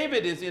 But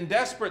David is in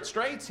desperate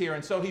straits here,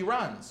 and so he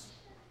runs.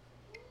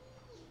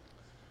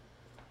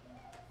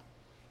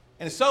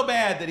 And it's so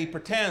bad that he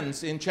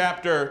pretends in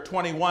chapter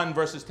 21,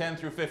 verses 10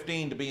 through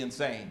 15, to be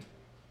insane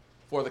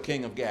for the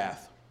king of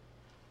Gath.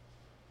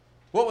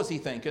 What was he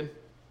thinking?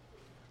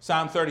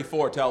 Psalm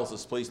 34 tells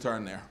us. Please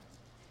turn there.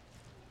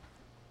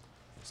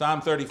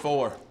 Psalm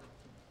 34.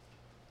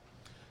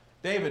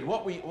 David,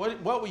 what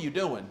were you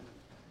doing?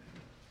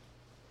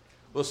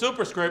 Well,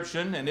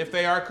 superscription, and if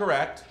they are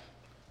correct,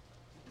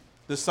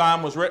 this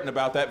psalm was written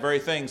about that very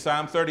thing.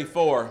 Psalm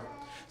 34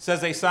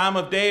 says, a psalm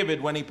of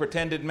David when he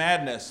pretended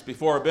madness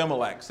before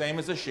Abimelech, same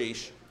as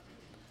Achish,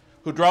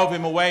 who drove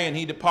him away and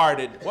he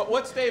departed.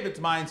 What's David's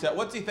mindset?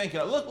 What's he thinking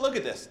of? Look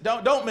at this.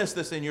 Don't miss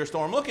this in your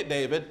storm. Look at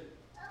David.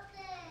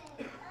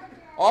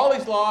 All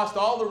he's lost,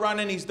 all the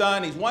running he's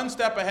done, he's one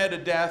step ahead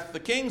of death. The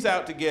king's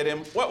out to get him.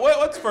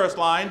 What's the first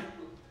line?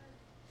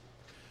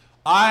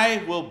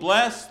 I will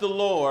bless the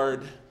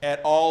Lord at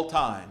all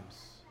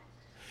times.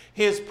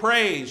 His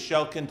praise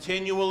shall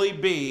continually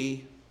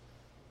be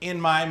in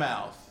my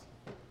mouth.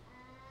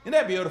 Isn't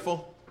that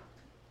beautiful?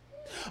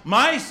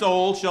 My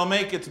soul shall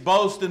make its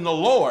boast in the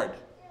Lord.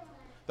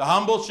 The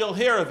humble shall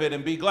hear of it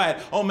and be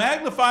glad. Oh,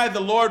 magnify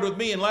the Lord with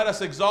me and let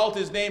us exalt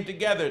his name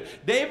together.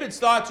 David's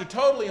thoughts are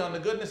totally on the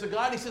goodness of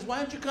God. He says, why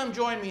don't you come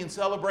join me in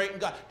celebrating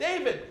God?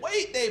 David,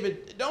 wait,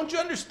 David, don't you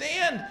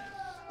understand?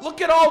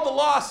 Look at all the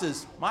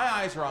losses. My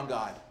eyes are on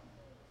God.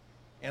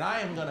 And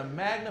I am going to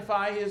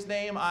magnify his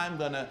name. Why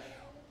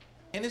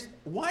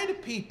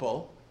do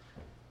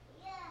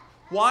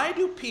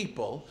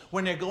people,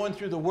 when they're going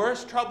through the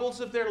worst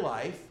troubles of their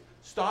life,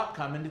 stop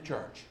coming to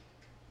church?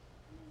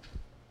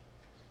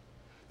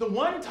 The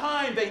one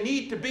time they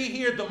need to be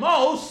here the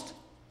most,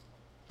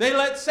 they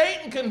let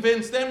Satan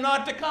convince them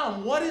not to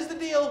come. What is the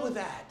deal with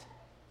that?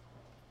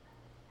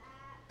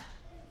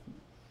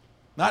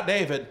 Not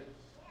David.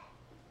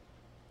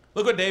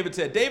 Look what David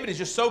said. David is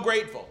just so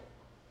grateful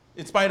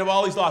in spite of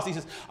all he's lost. He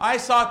says, I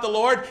sought the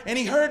Lord and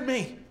he heard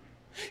me.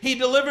 He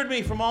delivered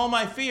me from all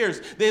my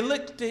fears. They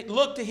looked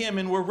to him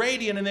and were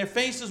radiant, and their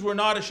faces were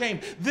not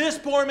ashamed. This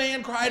poor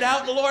man cried out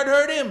and the Lord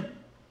heard him,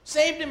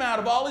 saved him out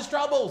of all his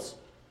troubles.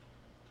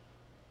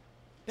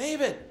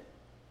 David.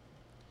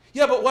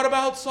 Yeah, but what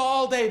about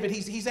Saul, David?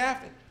 He's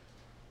after.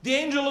 The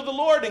angel of the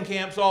Lord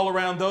encamps all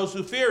around those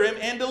who fear him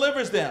and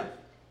delivers them.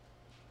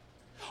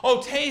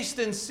 Oh, taste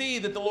and see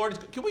that the Lord is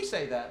good. Can we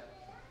say that?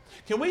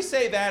 Can we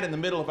say that in the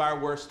middle of our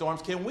worst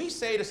storms? Can we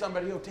say to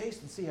somebody, oh,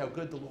 taste and see how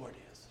good the Lord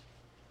is?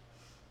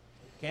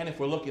 Can if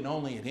we're looking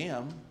only at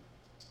him.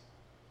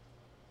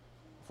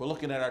 If we're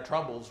looking at our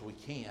troubles, we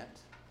can't.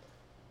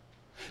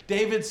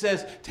 David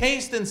says,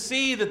 taste and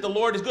see that the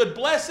Lord is good.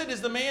 Blessed is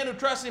the man who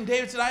trusts him.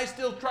 David said, I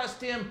still trust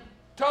him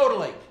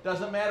totally.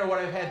 Doesn't matter what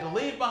I've had to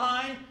leave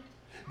behind.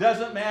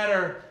 Doesn't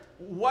matter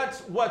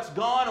what's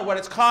gone or what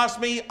it's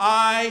cost me.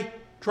 I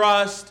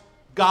trust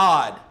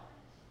God.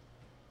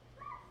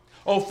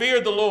 Oh, fear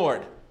the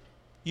Lord,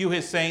 you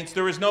his saints.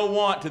 There is no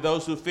want to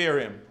those who fear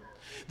him.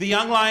 The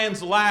young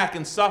lions lack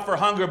and suffer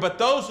hunger, but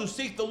those who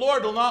seek the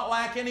Lord will not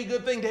lack any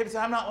good thing. David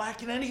said, I'm not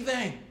lacking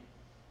anything.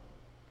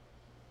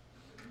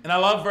 And I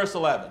love verse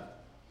 11.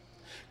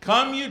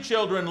 Come, you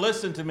children,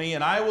 listen to me,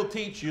 and I will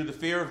teach you the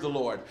fear of the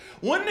Lord.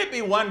 Wouldn't it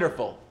be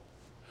wonderful?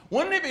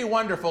 Wouldn't it be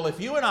wonderful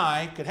if you and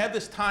I could have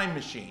this time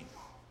machine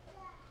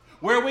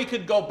where we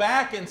could go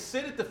back and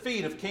sit at the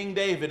feet of King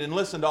David and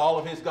listen to all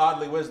of his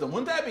godly wisdom?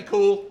 Wouldn't that be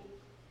cool?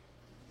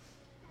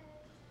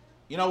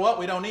 You know what?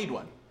 We don't need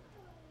one.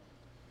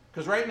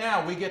 Because right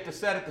now we get to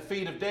sit at the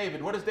feet of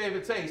David. What does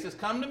David say? He says,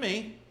 come to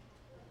me,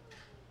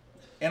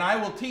 and I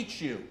will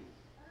teach you.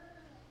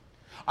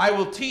 I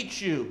will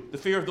teach you the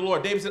fear of the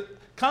Lord. David said,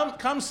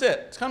 come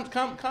sit.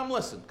 Come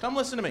listen. Come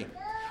listen to me.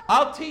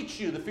 I'll teach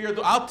you the fear of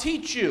the Lord. I'll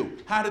teach you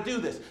how to do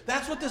this.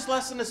 That's what this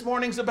lesson this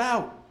morning's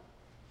about.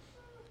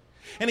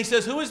 And he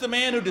says, who is the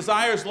man who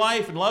desires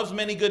life and loves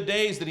many good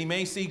days that he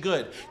may see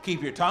good?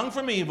 Keep your tongue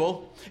from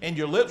evil and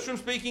your lips from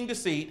speaking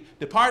deceit.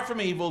 Depart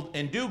from evil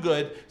and do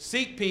good.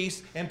 Seek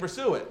peace and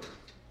pursue it.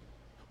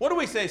 What do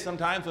we say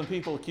sometimes when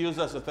people accuse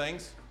us of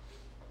things?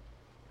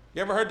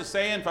 You ever heard the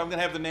saying, if I'm going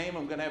to have the name,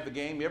 I'm going to have the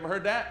game? You ever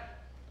heard that?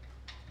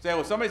 Say,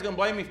 well, somebody's going to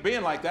blame me for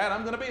being like that.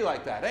 I'm going to be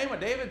like that. Ain't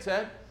what David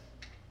said.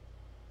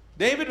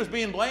 David was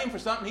being blamed for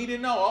something he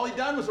didn't know. All he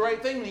done was the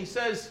right thing. And he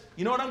says,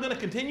 you know what I'm going to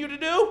continue to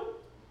do?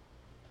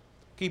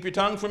 Keep your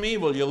tongue from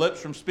evil, your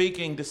lips from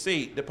speaking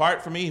deceit.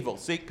 Depart from evil.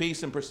 Seek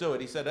peace and pursue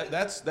it. He said,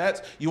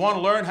 that's you want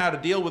to learn how to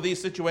deal with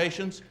these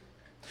situations?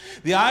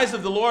 The eyes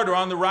of the Lord are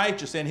on the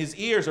righteous, and his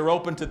ears are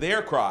open to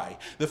their cry.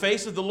 The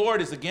face of the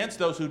Lord is against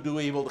those who do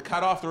evil, to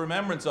cut off the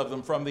remembrance of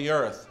them from the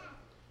earth.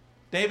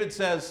 David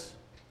says,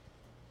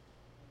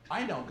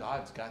 I know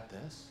God's got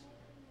this,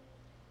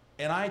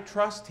 and I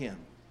trust him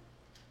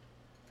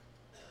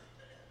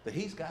that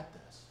he's got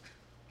this.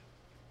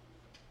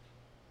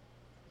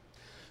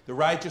 The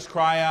righteous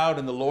cry out,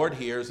 and the Lord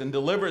hears and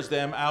delivers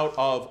them out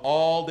of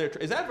all their...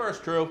 Is that verse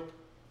true?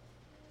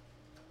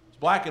 It's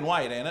black and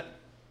white, ain't it?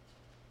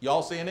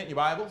 Y'all seeing it in your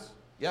Bibles?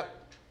 Yep.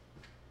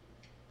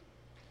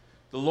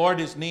 The Lord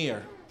is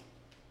near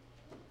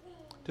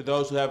to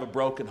those who have a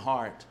broken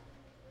heart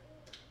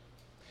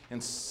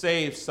and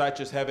saves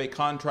such as have a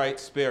contrite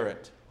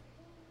spirit.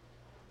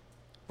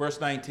 Verse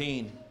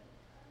 19.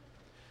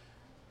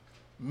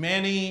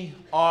 Many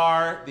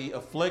are the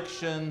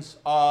afflictions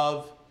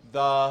of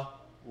the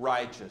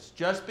righteous.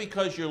 Just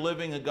because you're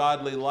living a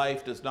godly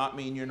life does not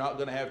mean you're not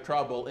going to have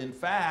trouble. In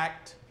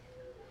fact,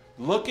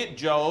 look at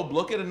Job,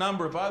 look at a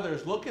number of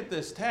others, look at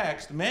this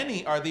text.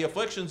 Many are the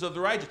afflictions of the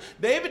righteous.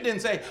 David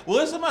didn't say, well,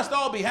 this must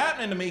all be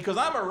happening to me because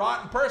I'm a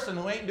rotten person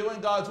who ain't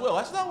doing God's will.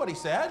 That's not what he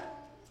said.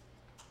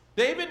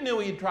 David knew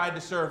he had tried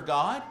to serve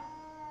God.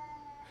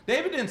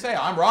 David didn't say,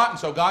 I'm rotten,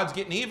 so God's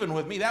getting even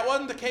with me. That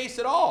wasn't the case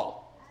at all.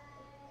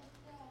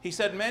 He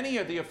said, many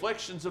are the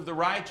afflictions of the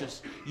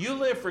righteous. You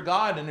live for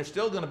God, and there's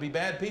still going to be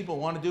bad people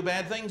who want to do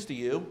bad things to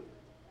you.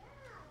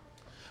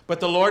 But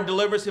the Lord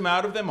delivers him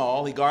out of them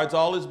all. He guards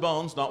all his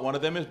bones. Not one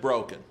of them is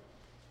broken.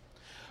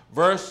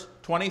 Verse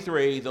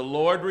 23, the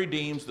Lord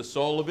redeems the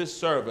soul of his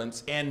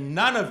servants, and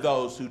none of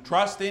those who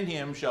trust in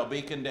him shall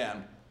be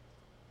condemned.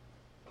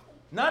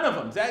 None of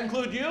them. Does that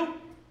include you? Does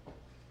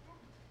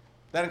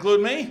that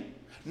include me?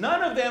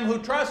 None of them who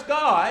trust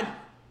God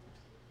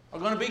are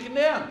going to be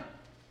condemned.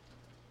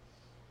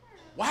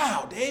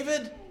 Wow,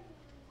 David.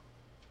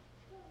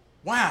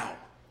 Wow. And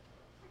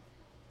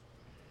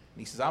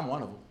he says, I'm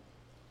one of them.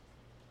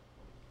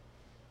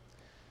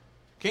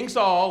 King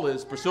Saul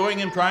is pursuing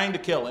him, trying to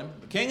kill him.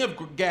 The king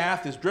of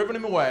Gath has driven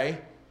him away.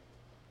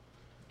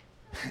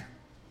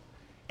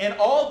 And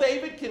all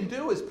David can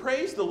do is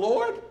praise the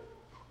Lord?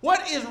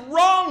 What is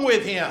wrong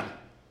with him?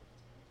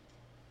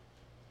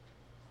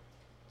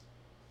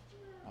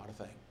 Not a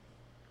thing.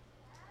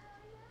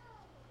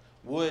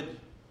 Would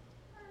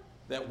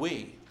that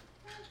we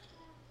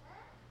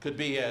could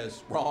be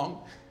as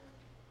wrong,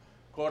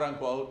 quote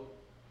unquote,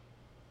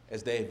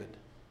 as David.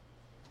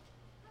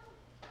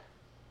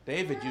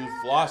 David,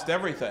 you've lost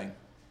everything.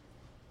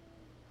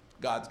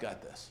 God's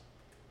got this.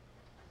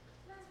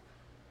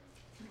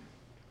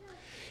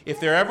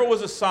 If there ever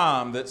was a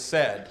psalm that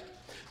said,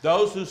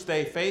 those who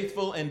stay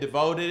faithful and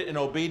devoted and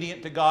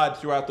obedient to God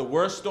throughout the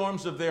worst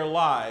storms of their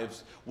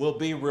lives will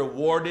be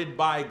rewarded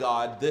by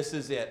God, this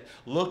is it.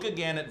 Look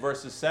again at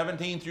verses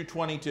 17 through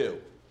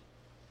 22.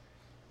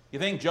 You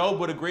think Job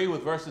would agree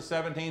with verses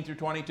 17 through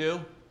 22?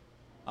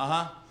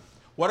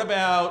 What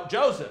about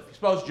Joseph? You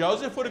suppose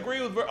Joseph would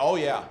agree with oh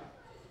yeah.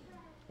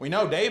 We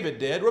know David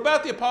did. What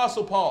about the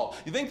Apostle Paul?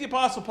 You think the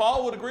Apostle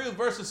Paul would agree with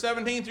verses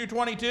 17 through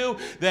 22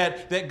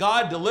 that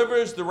God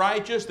delivers the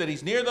righteous, that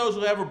he's near those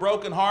who have a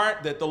broken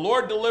heart, that the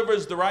Lord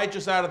delivers the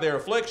righteous out of their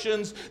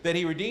afflictions, that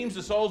he redeems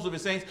the souls of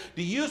his saints?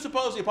 Do you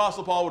suppose the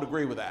Apostle Paul would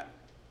agree with that?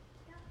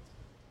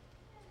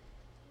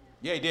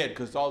 Yeah, he did,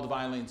 because it's all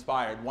divinely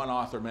inspired. One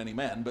author, many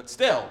men, but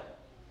still.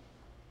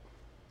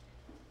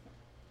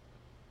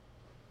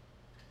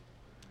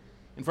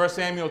 In 1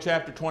 Samuel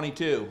chapter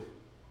 22,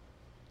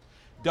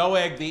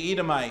 Doeg the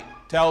Edomite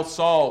tells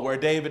Saul where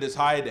David is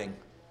hiding.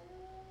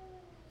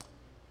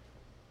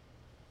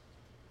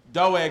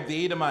 Doeg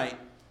the Edomite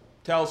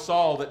tells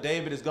Saul that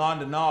David has gone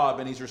to Nob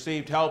and he's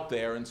received help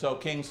there, and so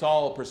King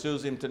Saul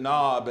pursues him to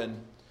Nob, and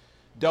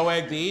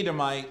Doeg the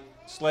Edomite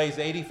slays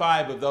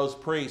 85 of those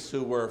priests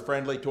who were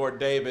friendly toward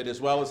David, as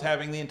well as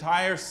having the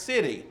entire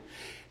city.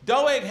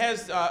 Doeg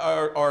has,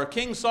 or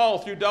King Saul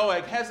through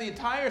Doeg has the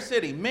entire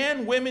city,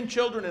 men, women,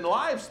 children, and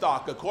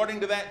livestock,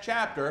 according to that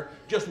chapter,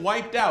 just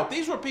wiped out.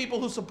 These were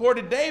people who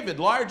supported David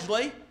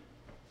largely.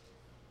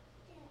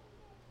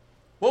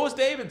 What was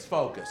David's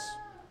focus?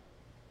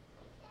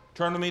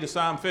 Turn with me to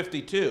Psalm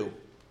 52,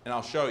 and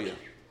I'll show you.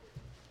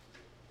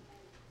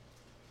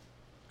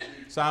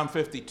 Psalm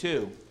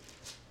 52.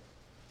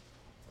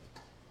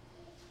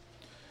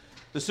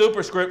 The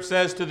superscript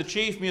says, to the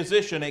chief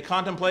musician, a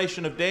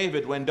contemplation of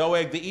David when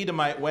Doeg the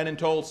Edomite went and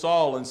told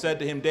Saul and said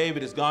to him,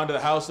 David is gone to the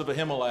house of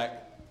Ahimelech.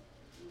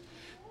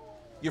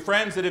 Your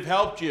friends that have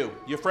helped you,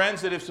 your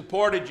friends that have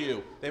supported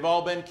you, they've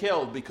all been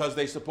killed because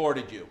they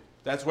supported you.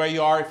 That's where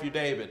you are if you're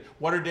David.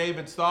 What are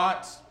David's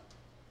thoughts?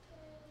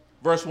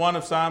 Verse 1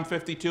 of Psalm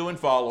 52 and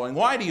following.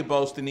 Why do you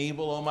boast in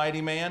evil, O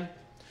mighty man?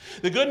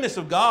 The goodness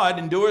of God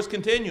endures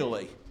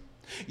continually.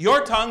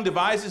 Your tongue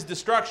devises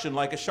destruction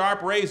like a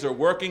sharp razor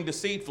working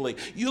deceitfully.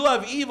 You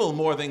love evil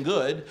more than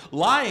good,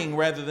 lying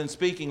rather than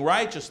speaking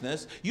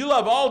righteousness. You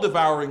love all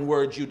devouring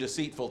words, you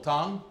deceitful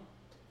tongue.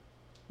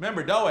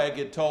 Remember, Doeg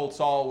had told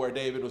Saul where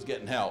David was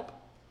getting help.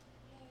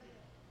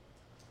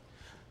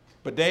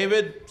 But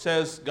David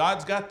says,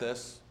 God's got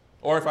this.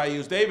 Or if I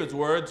use David's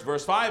words,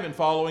 verse 5 and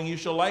following,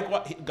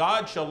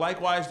 God shall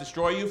likewise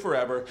destroy you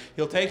forever.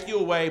 He'll take you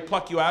away,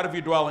 pluck you out of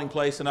your dwelling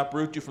place, and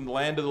uproot you from the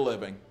land of the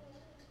living.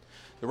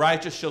 The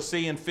righteous shall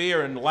see and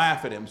fear and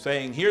laugh at him,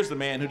 saying, here's the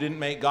man who didn't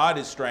make God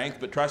his strength,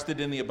 but trusted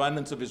in the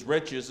abundance of his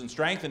riches and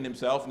strengthened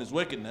himself in his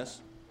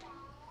wickedness.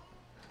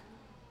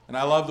 And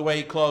I love the way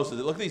he closes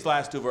it. Look at these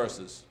last two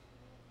verses.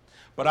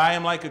 But I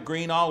am like a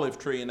green olive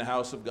tree in the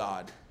house of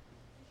God.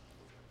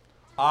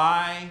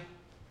 I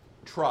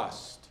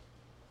trust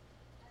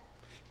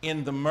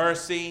in the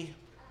mercy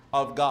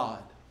of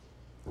God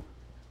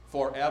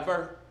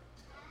forever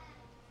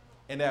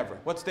and ever.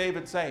 What's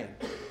David saying?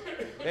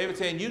 David's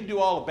saying, you can do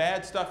all the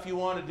bad stuff you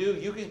want to do.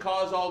 You can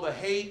cause all the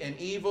hate and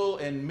evil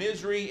and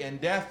misery and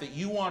death that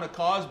you want to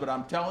cause, but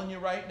I'm telling you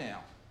right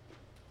now,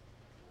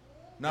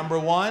 number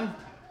one,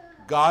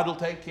 God will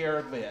take care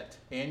of it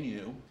and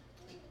you.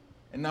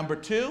 And number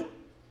two,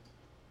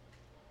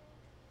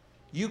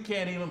 you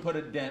can't even put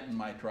a dent in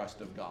my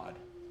trust of God.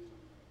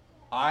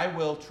 I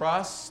will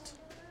trust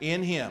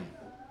in Him,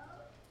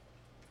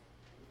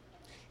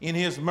 in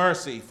His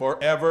mercy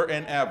forever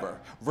and ever.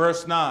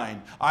 Verse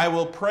 9, I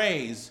will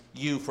praise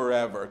you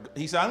forever.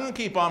 He said, I'm going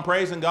to keep on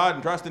praising God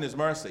and trusting His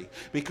mercy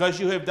because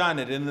you have done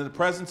it. And in the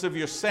presence of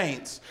your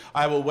saints,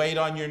 I will wait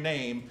on your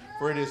name,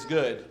 for it is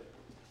good.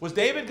 Was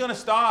David going to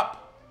stop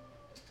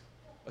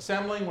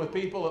assembling with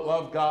people that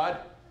loved God?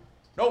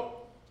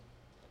 Nope.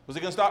 Was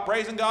he going to stop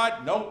praising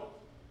God? Nope.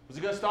 Was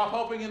he going to stop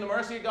hoping in the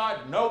mercy of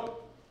God?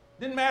 Nope.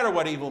 Didn't matter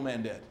what evil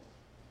men did.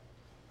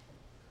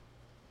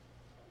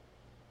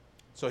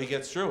 So he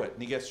gets through it,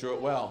 and he gets through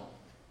it well.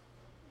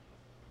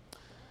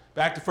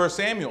 Back to 1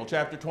 Samuel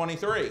chapter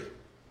 23.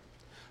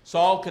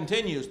 Saul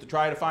continues to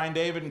try to find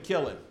David and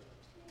kill him.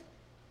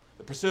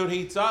 The pursuit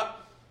heats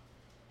up,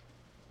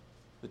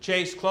 the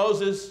chase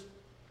closes,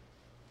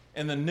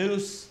 and the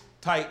noose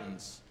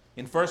tightens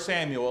in 1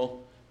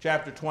 Samuel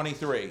chapter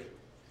 23.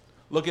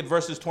 Look at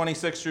verses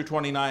 26 through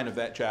 29 of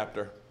that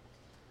chapter.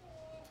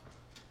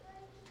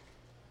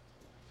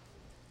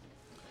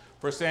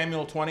 1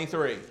 Samuel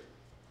 23,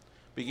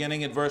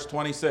 beginning at verse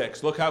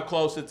 26. Look how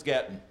close it's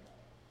getting.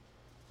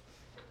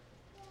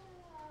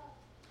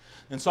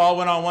 And Saul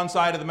went on one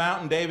side of the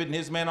mountain, David and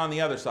his men on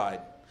the other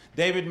side.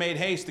 David made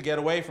haste to get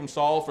away from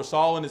Saul, for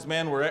Saul and his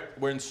men were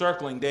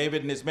encircling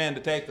David and his men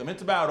to take them.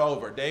 It's about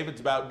over.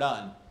 David's about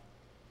done.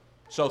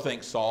 So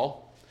thinks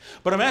Saul.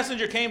 But a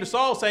messenger came to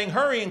Saul saying,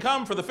 hurry and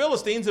come, for the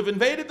Philistines have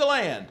invaded the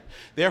land.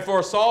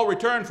 Therefore Saul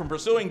returned from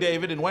pursuing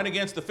David and went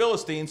against the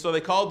Philistines, so they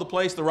called the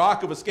place the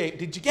Rock of Escape.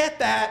 Did you get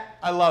that?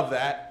 I love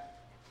that.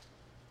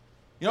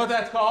 You know what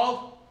that's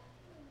called?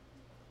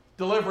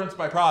 Deliverance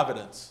by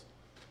providence.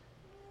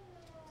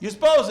 You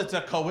suppose it's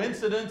a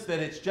coincidence that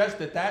it's just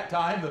at that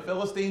time the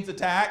Philistines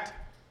attacked?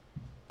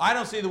 I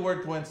don't see the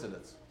word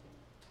coincidence.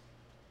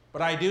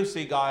 But I do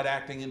see God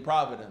acting in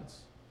providence.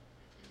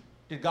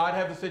 Did God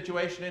have the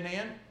situation in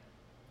hand?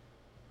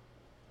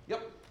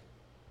 Yep.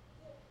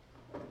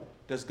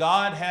 Does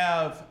God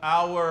have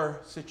our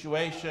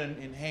situation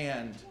in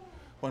hand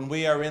when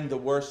we are in the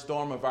worst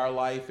storm of our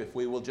life if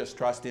we will just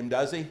trust Him?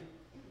 Does He?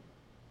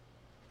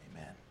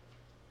 Amen.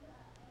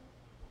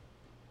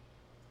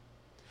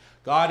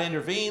 God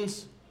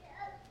intervenes,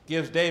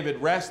 gives David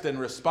rest and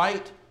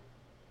respite,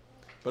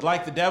 but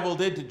like the devil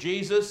did to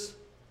Jesus,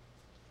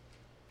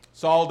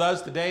 Saul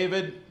does to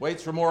David,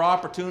 waits for more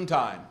opportune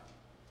time.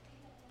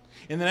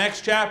 In the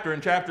next chapter, in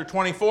chapter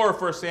 24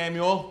 of 1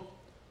 Samuel,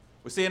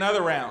 we see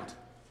another round.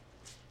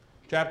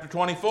 Chapter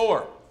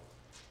 24.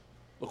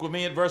 Look with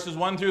me at verses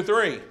 1 through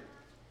 3. It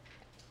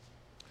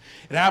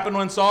happened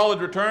when Saul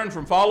had returned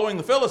from following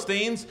the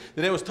Philistines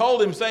that it was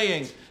told him,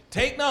 saying,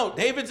 take note,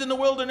 David's in the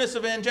wilderness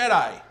of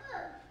En-Gedi.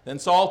 Then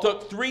Saul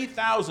took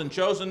 3,000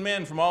 chosen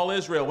men from all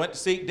Israel, went to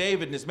seek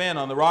David and his men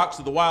on the rocks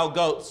of the wild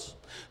goats.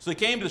 So they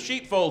came to the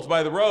sheepfolds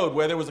by the road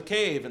where there was a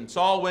cave, and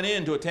Saul went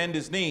in to attend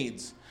his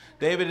needs.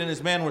 David and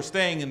his men were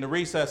staying in the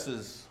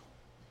recesses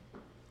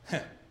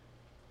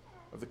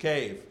of the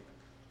cave.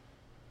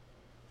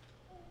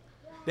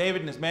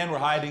 David and his men were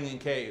hiding in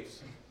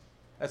caves.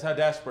 That's how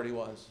desperate he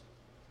was.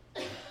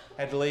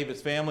 Had to leave his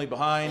family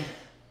behind,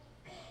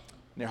 and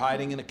they're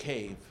hiding in a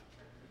cave.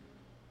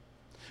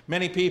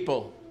 Many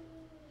people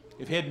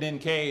have hidden in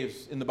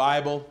caves in the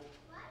Bible.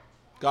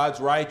 God's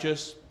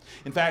righteous.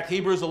 In fact,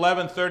 Hebrews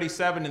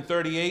 11:37 and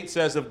 38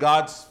 says of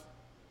God's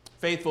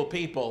faithful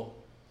people,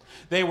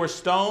 they were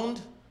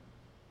stoned,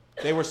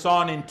 they were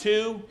sawn in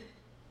two,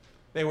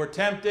 They were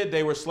tempted,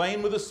 they were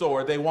slain with a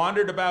sword, they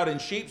wandered about in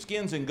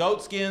sheepskins and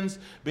goatskins,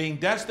 being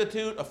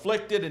destitute,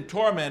 afflicted, and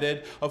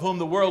tormented, of whom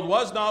the world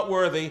was not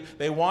worthy.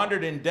 They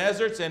wandered in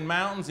deserts and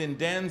mountains, in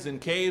dens and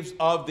caves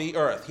of the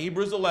earth.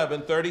 Hebrews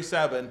 11,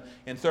 37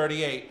 and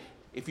 38.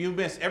 If you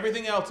miss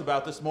everything else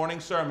about this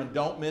morning's sermon,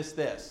 don't miss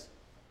this.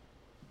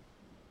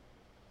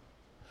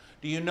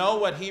 Do you know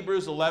what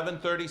Hebrews 11,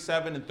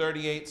 37 and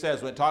 38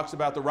 says when it talks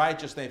about the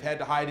righteous? They've had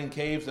to hide in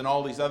caves and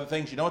all these other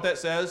things. You know what that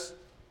says?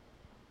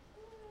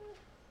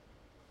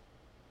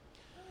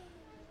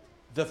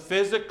 The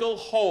physical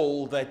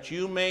hole that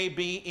you may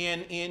be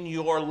in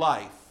your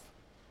life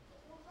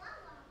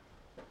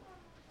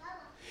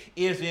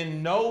is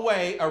in no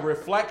way a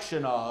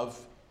reflection of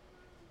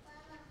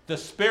the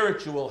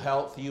spiritual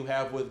health you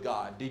have with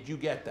God. Did you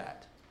get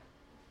that?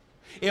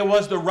 It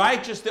was the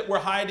righteous that were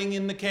hiding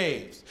in the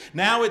caves.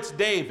 Now it's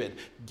David.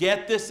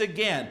 Get this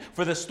again.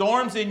 For the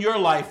storms in your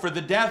life, for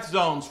the death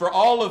zones, for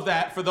all of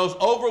that, for those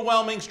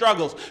overwhelming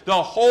struggles,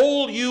 the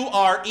hole you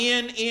are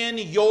in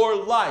your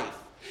life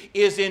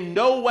is in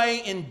no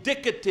way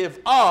indicative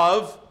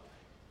of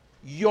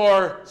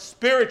your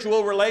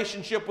spiritual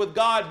relationship with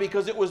God,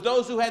 because it was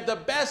those who had the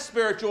best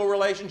spiritual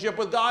relationship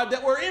with God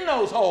that were in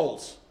those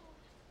holes.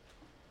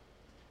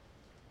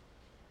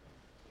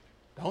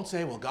 Don't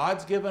say, well,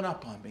 God's given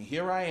up on me.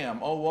 Here I am.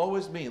 Oh, woe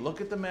is me. Look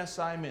at the mess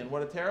I'm in.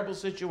 What a terrible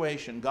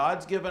situation.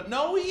 God's given.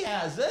 No, he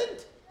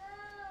hasn't.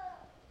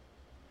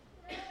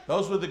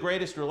 Those with the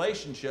greatest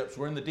relationships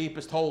were in the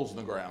deepest holes in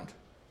the ground.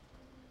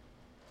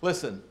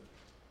 Listen.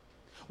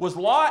 Was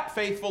Lot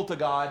faithful to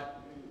God?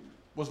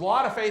 Was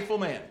Lot a faithful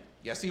man?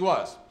 Yes, he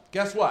was.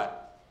 Guess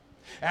what?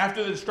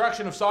 After the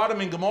destruction of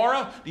Sodom and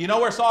Gomorrah, do you know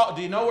where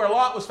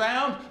Lot was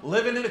found?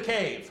 Living in a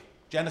cave.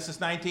 Genesis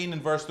 19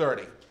 and verse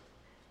 30.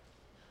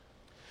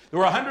 There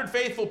were 100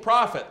 faithful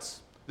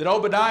prophets that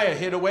Obadiah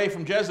hid away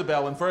from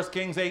Jezebel in 1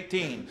 Kings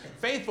 18.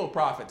 Faithful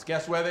prophets.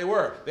 Guess where they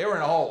were? They were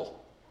in a hole.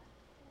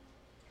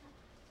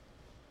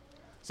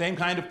 Same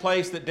kind of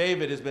place that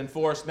David has been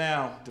forced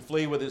now to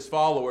flee with his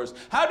followers.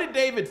 How did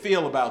David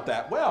feel about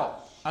that?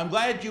 Well, I'm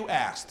glad you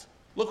asked.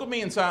 Look with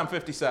me in Psalm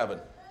 57.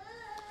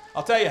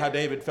 I'll tell you how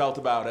David felt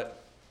about it.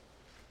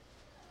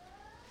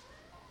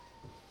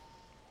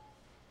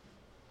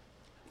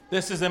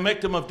 This is a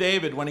Michtam of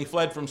David when he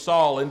fled from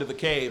Saul into the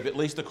cave, at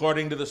least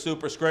according to the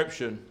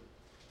superscription.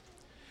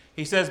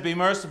 He says, "Be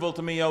merciful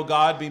to me, O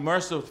God, be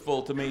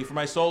merciful to me, for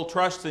my soul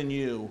trusts in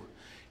you.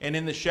 And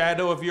in the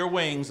shadow of your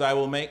wings I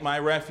will make my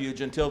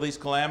refuge until these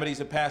calamities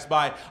have passed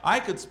by." I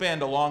could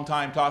spend a long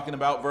time talking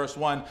about verse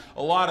 1.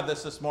 A lot of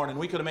this morning.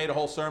 We could have made a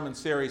whole sermon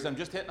series. I'm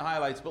just hitting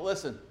highlights. But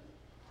listen.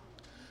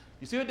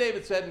 You see what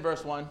David said in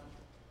verse 1?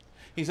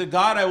 He said,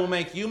 God, I will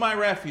make you my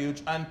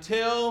refuge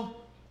until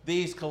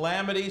these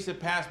calamities have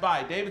passed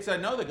by. David said,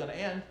 I know they're going to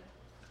end.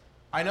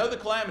 I know the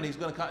calamity is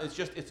going to come.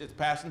 It's a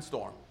passing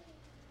storm.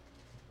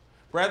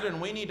 Brethren,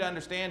 we need to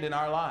understand in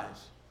our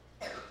lives,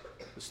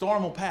 the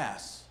storm will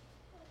pass.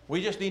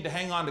 We just need to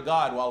hang on to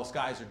God while the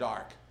skies are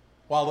dark.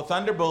 While the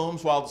thunder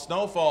booms, while the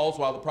snow falls,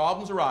 while the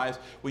problems arise,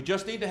 we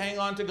just need to hang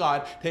on to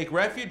God, take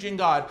refuge in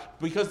God,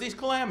 because these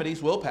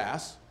calamities will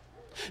pass.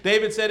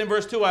 David said in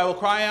verse 2, I will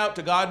cry out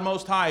to God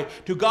Most High,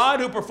 to God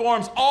who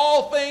performs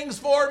all things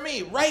for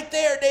me. Right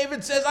there,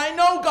 David says, I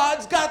know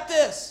God's got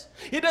this.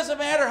 It doesn't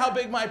matter how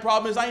big my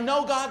problem is. I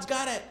know God's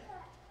got it.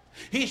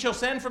 He shall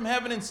send from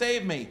heaven and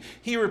save me.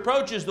 He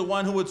reproaches the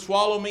one who would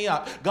swallow me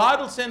up. God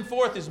will send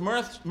forth his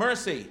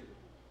mercy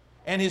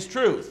and his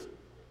truth.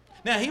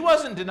 Now, he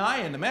wasn't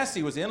denying the mess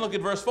he was in. Look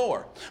at verse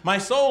 4. My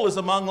soul is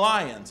among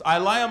lions. I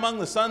lie among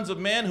the sons of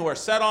men who are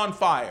set on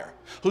fire,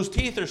 whose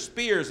teeth are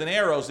spears and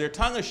arrows, their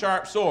tongue a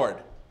sharp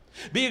sword.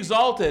 Be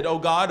exalted, O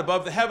God,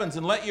 above the heavens,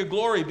 and let your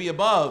glory be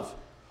above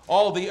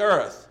all the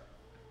earth.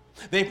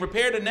 They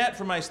prepared a net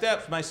for my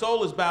steps. My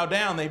soul is bowed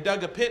down. They've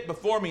dug a pit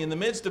before me. In the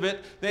midst of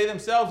it, they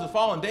themselves have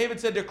fallen. David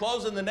said, they're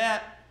closing the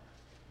net.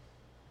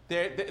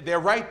 They're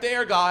right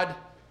there, God.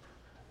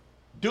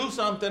 Do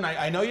something.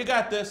 I know you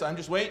got this. I'm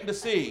just waiting to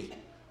see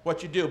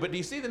what you do. But do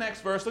you see the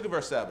next verse? Look at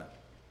verse 7.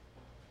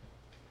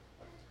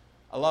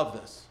 I love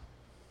this.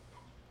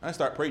 I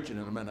start preaching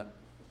in a minute.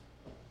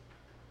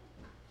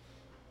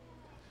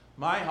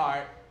 My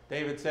heart,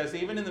 David says,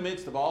 even in the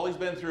midst of all he's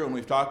been through, and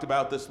we've talked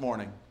about this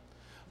morning,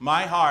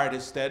 my heart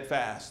is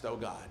steadfast, O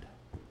God.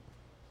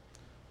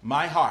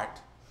 My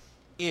heart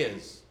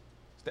is.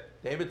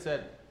 David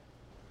said,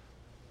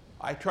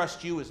 I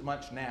trust you as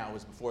much now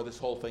as before this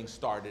whole thing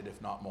started, if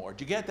not more.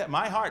 Do you get that?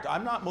 My heart,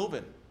 I'm not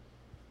moving.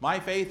 My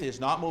faith is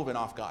not moving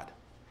off God.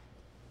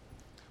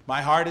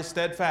 My heart is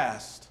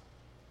steadfast,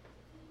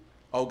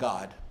 O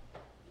God.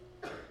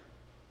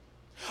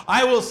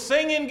 I will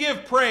sing and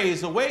give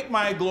praise. Awake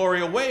my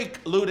glory, awake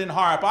lute and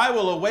harp. I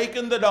will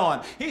awaken the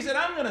dawn. He said,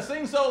 I'm going to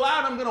sing so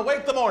loud, I'm going to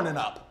wake the morning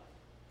up.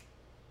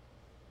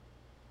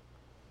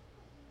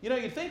 You know,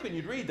 you'd think when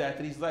you'd read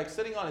that he's like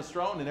sitting on his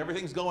throne and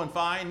everything's going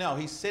fine. No,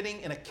 he's sitting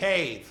in a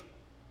cave.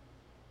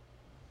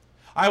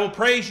 I will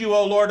praise you,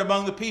 O Lord,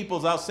 among the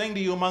peoples. I'll sing to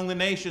you among the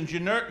nations.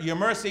 Your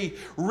mercy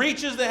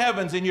reaches the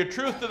heavens and your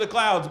truth to the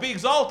clouds. Be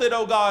exalted,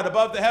 O God,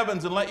 above the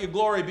heavens, and let your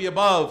glory be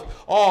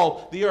above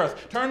all the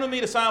earth. Turn with me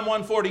to Psalm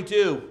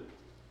 142.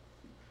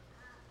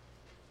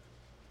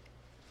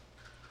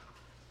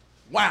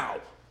 Wow.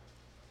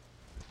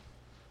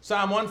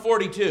 Psalm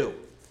 142.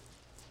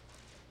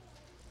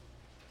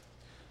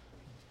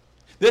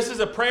 This is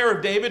a prayer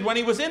of David when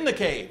he was in the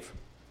cave.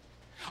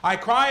 I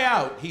cry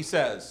out, he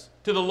says,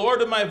 to the Lord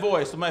with my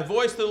voice. With my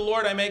voice to the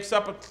Lord I make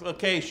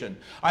supplication.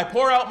 I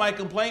pour out my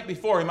complaint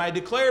before him. I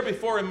declare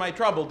before him my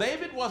trouble.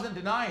 David wasn't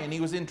denying he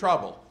was in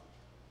trouble.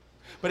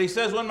 But he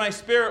says, when my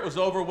spirit was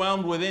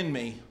overwhelmed within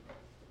me,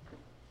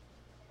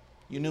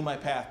 you knew my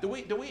path.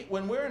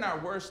 When we're in our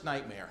worst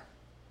nightmare,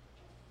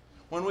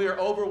 when we are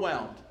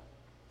overwhelmed,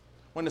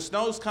 when the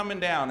snow's coming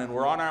down and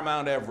we're on our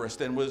Mount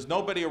Everest and there's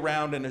nobody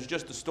around and there's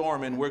just a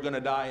storm and we're going to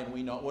die and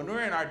we know, when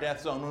we're in our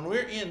death zone, when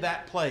we're in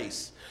that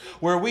place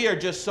where we are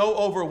just so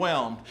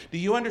overwhelmed, do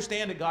you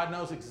understand that God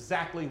knows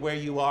exactly where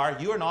you are?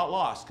 You are not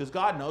lost because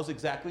God knows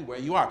exactly where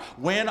you are.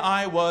 When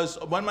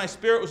my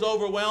spirit was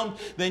overwhelmed,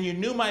 then you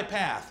knew my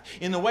path.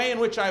 In the way in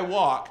which I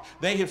walk,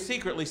 they have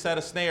secretly set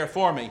a snare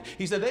for me.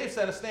 He said, they've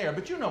set a snare,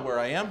 but you know where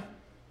I am.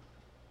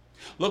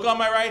 Look on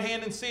my right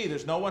hand and see.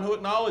 There's no one who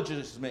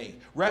acknowledges me.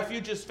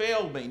 Refuge has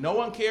failed me. No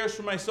one cares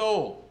for my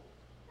soul.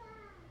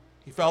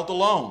 He felt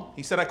alone.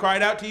 He said, I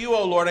cried out to you,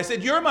 O Lord. I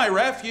said, you're my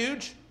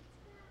refuge,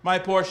 my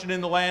portion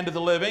in the land of the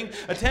living.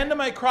 Attend to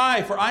my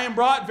cry, for I am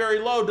brought very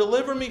low.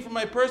 Deliver me from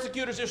my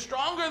persecutors. They're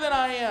stronger than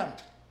I am.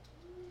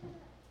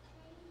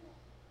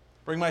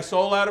 Bring my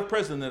soul out of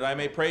prison that I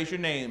may praise your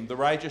name. The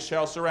righteous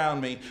shall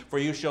surround me, for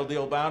you shall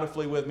deal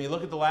bountifully with me.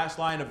 Look at the last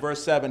line of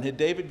verse 7. Had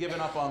David given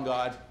up on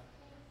God?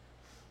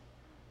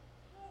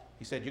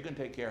 He said, you can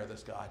take care of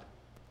this, God.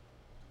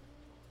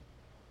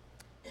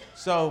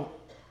 So,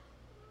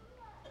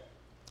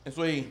 as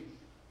we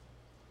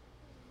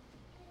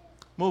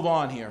move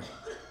on here,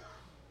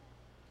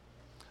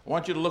 I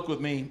want you to look with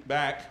me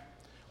back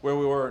where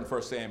we were in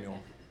 1 Samuel,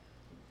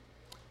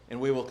 and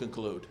we will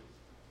conclude.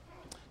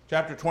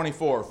 Chapter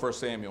 24, 1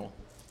 Samuel.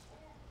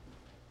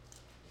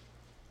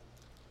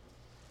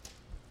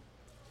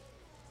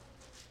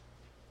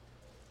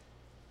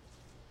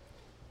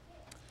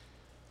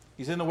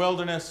 He's in the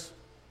wilderness,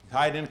 he's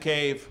hiding in a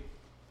cave.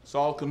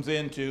 Saul comes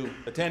in to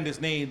attend his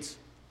needs.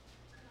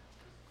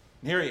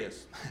 And here he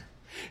is.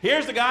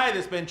 Here's the guy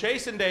that's been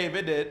chasing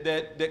David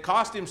that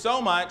cost him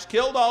so much,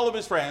 killed all of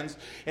his friends.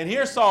 And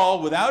here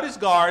Saul, without his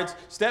guards,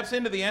 steps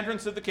into the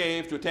entrance of the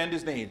cave to attend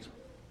his needs.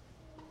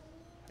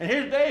 And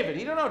here's David.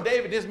 You don't know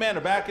David, his men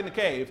are back in the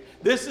cave.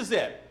 This is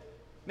it.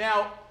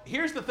 Now,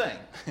 here's the thing.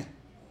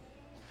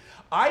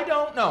 I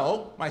don't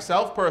know,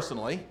 myself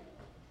personally,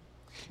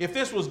 if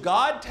this was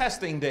God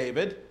testing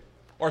David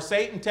or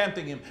Satan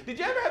tempting him. Did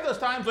you ever have those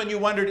times when you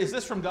wondered, is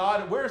this from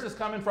God? Where is this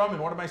coming from?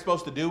 And what am I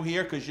supposed to do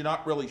here? Because you're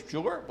not really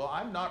sure. Well,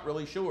 I'm not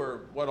really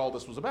sure what all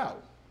this was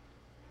about.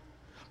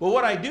 Well,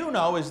 what I do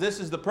know is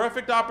this is the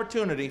perfect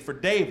opportunity for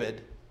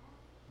David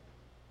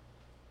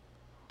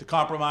to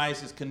compromise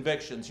his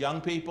convictions.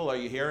 Young people, are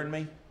you hearing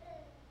me?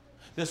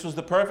 This was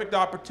the perfect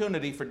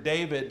opportunity for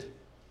David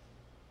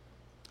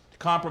to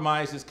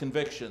compromise his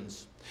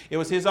convictions. It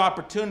was his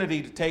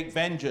opportunity to take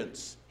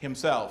vengeance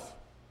himself.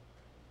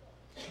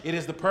 It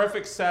is the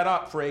perfect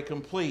setup for a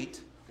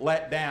complete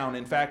letdown.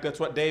 In fact, that's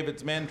what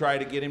David's men try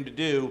to get him to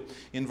do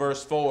in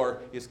verse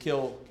 4, is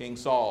kill King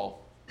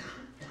Saul.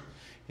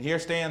 And here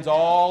stands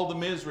all the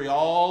misery,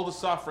 all the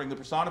suffering, the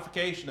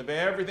personification of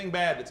everything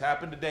bad that's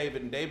happened to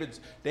David. And David's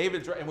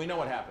and we know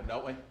what happened,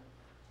 don't we?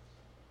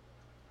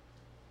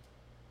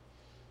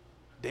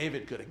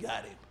 David could have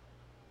got him.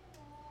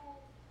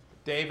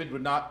 David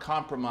would not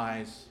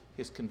compromise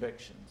his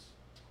convictions.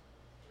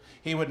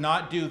 He would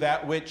not do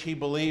that which he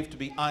believed to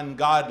be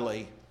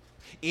ungodly,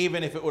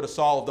 even if it would have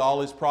solved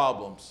all his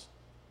problems.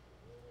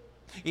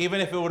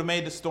 Even if it would have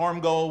made the storm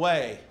go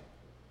away.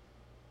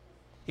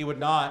 He would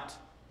not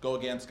go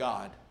against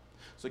God.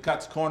 So he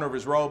cuts the corner of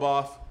his robe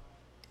off.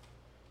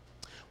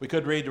 We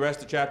could read the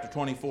rest of chapter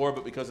 24,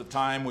 but because of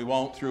time, we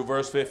won't through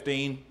verse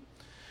 15.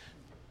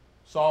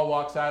 Saul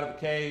walks out of the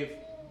cave.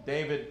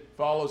 David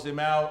follows him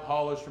out,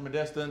 hollers from a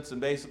distance,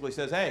 and basically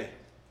says, hey,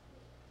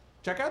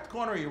 check out the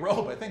corner of your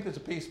robe. I think there's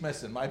a piece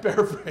missing. My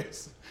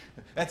paraphrase.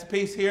 That's a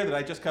piece here that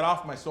I just cut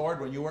off my sword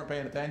when you weren't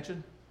paying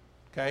attention.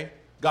 Okay?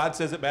 God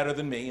says it better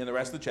than me in the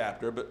rest of the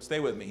chapter, but stay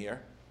with me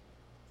here.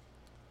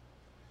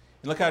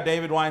 And look how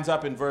David winds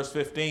up in verse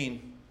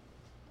 15.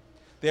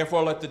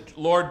 Therefore let the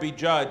Lord be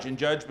judge, and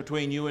judge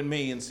between you and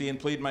me, and see and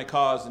plead my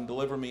cause, and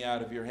deliver me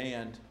out of your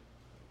hand.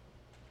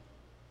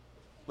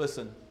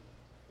 Listen.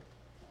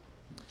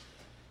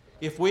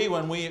 If we,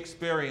 when we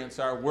experience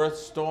our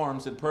worst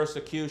storms and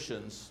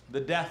persecutions,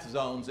 the death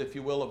zones, if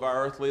you will, of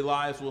our earthly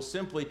lives, will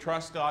simply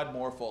trust God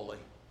more fully.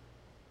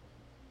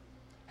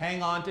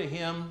 Hang on to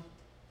Him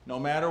no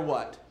matter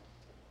what.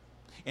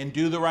 And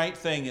do the right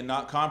thing and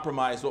not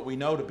compromise what we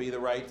know to be the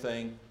right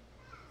thing.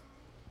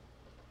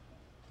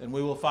 Then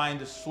we will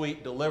find a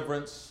sweet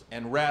deliverance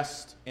and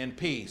rest and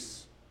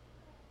peace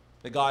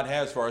that God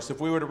has for us. If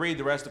we were to read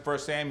the rest of 1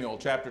 Samuel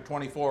chapter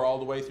 24 all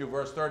the way through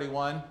verse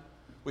 31,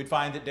 we'd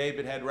find that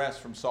David had rest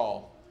from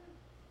Saul.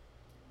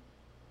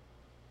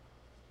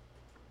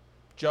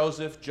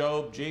 Joseph,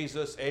 Job,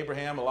 Jesus,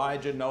 Abraham,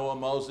 Elijah, Noah,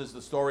 Moses,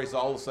 the story's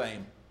all the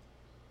same.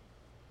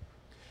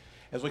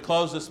 As we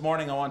close this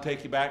morning, I want to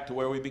take you back to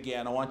where we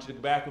began. I want you to go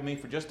back with me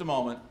for just a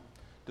moment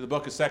to the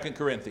book of 2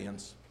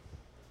 Corinthians.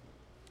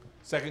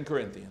 2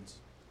 Corinthians,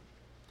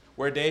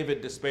 where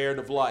David despaired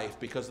of life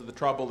because of the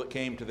trouble that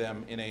came to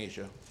them in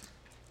Asia.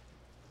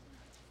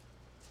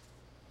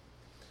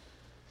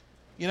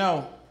 You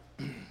know,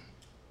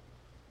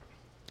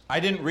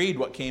 I didn't read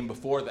what came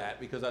before that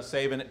because I was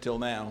saving it till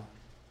now.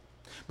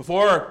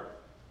 Before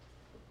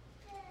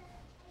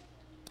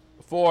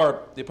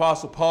the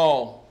Apostle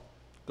Paul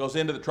goes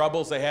into the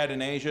troubles they had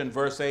in Asia in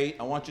verse 8,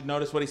 I want you to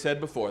notice what he said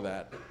before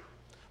that.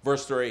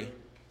 Verse 3.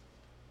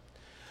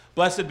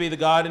 Blessed be the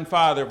God and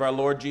Father of our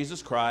Lord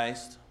Jesus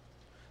Christ,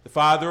 the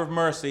Father of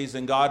mercies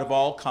and God of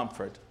all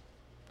comfort,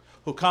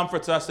 who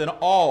comforts us in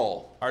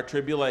all our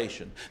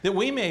tribulation, that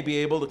we may be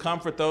able to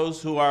comfort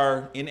those who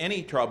are in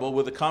any trouble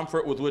with the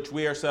comfort with which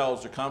we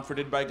ourselves are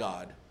comforted by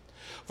God.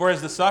 For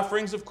as the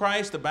sufferings of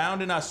Christ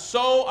abound in us,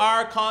 so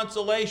our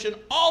consolation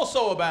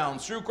also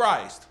abounds through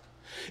Christ.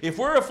 If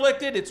we're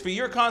afflicted, it's for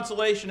your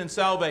consolation and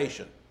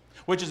salvation,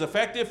 which is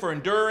effective for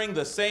enduring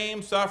the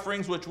same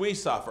sufferings which we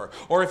suffer.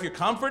 Or if you're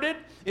comforted,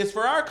 it's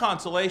for our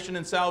consolation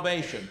and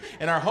salvation.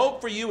 And our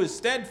hope for you is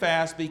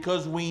steadfast,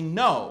 because we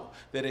know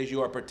that as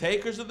you are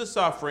partakers of the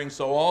suffering,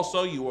 so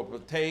also you will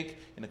partake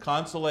in the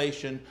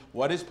consolation.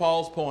 What is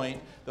Paul's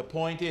point? The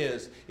point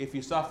is, if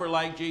you suffer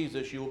like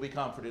Jesus, you will be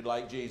comforted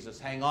like Jesus.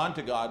 Hang on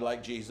to God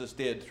like Jesus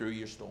did through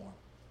your storm.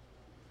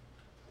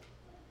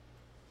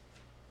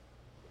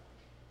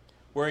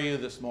 Where are you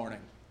this morning?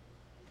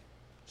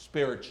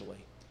 Spiritually,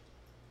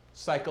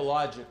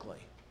 psychologically,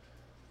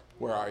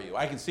 where are you?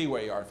 I can see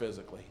where you are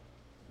physically.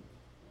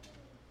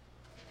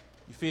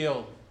 You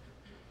feel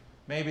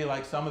maybe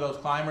like some of those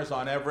climbers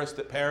on Everest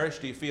that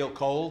perished. Do you feel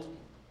cold?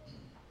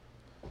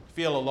 You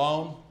feel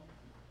alone?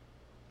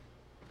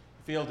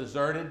 You feel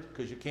deserted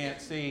because you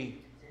can't see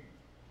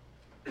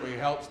where your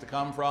help's to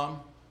come from?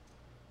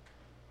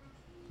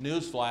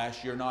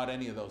 Newsflash, you're not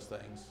any of those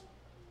things.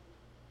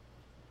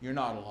 You're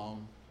not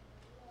alone.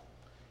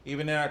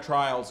 Even in our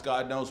trials,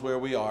 God knows where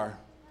we are.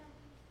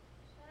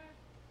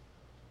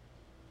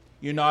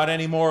 You're not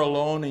any more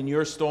alone in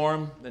your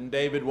storm than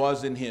David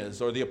was in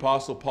his, or the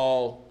Apostle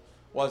Paul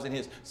was in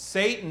his.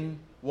 Satan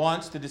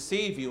wants to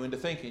deceive you into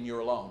thinking you're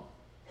alone.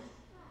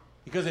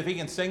 Because if he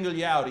can single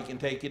you out, he can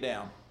take you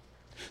down.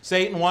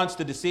 Satan wants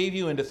to deceive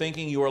you into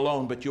thinking you are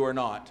alone, but you are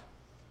not.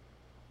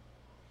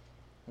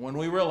 When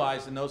we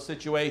realize in those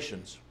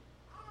situations,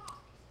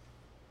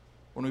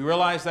 when we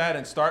realize that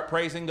and start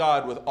praising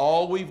God with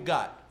all we've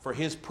got for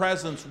His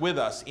presence with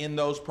us in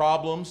those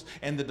problems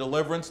and the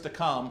deliverance to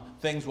come,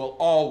 things will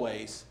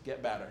always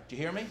get better. Do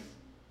you hear me?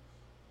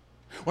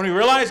 When we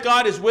realize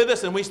God is with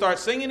us and we start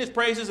singing His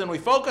praises and we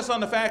focus on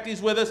the fact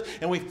He's with us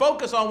and we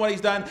focus on what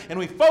He's done and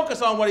we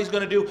focus on what He's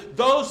going to do,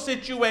 those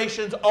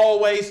situations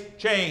always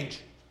change.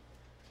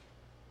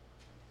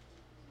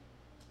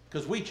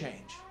 Because we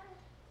change.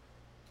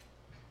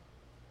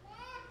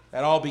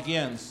 That all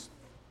begins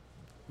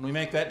when we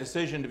make that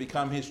decision to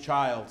become His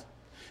child.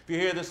 If you're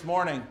here this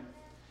morning,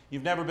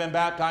 you've never been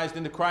baptized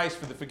into Christ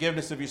for the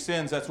forgiveness of your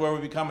sins. That's where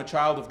we become a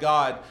child of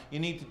God. You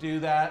need to do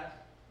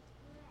that.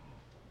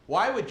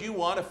 Why would you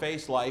want to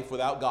face life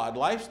without God?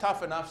 Life's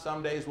tough enough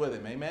some days with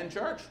Him. Amen,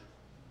 church?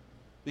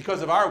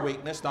 Because of our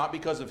weakness, not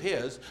because of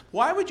His.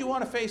 Why would you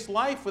want to face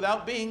life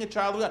without being a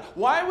child of God?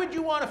 Why would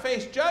you want to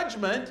face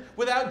judgment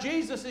without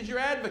Jesus as your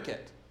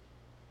advocate?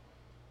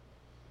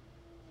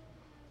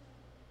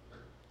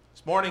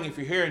 This morning, if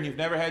you're here and you've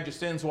never had your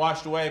sins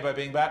washed away by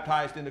being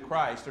baptized into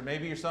Christ, or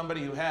maybe you're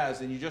somebody who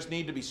has and you just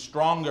need to be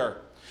stronger.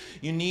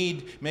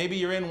 Maybe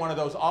you're in one of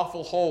those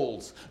awful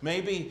holes.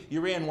 Maybe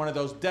you're in one of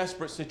those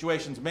desperate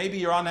situations. Maybe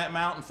you're on that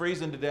mountain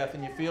freezing to death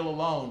and you feel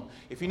alone.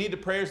 If you need the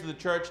prayers of the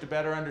church to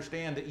better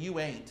understand that you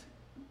ain't,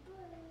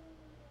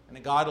 and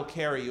that God will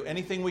carry you,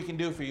 anything we can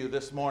do for you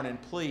this morning,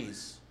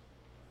 please,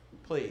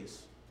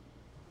 please.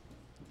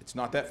 It's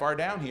not that far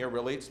down here,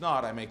 really. It's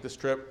not. I make this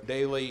trip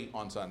daily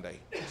on Sunday,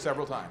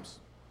 several times.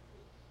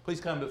 Please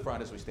come to the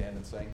front as we stand and sing.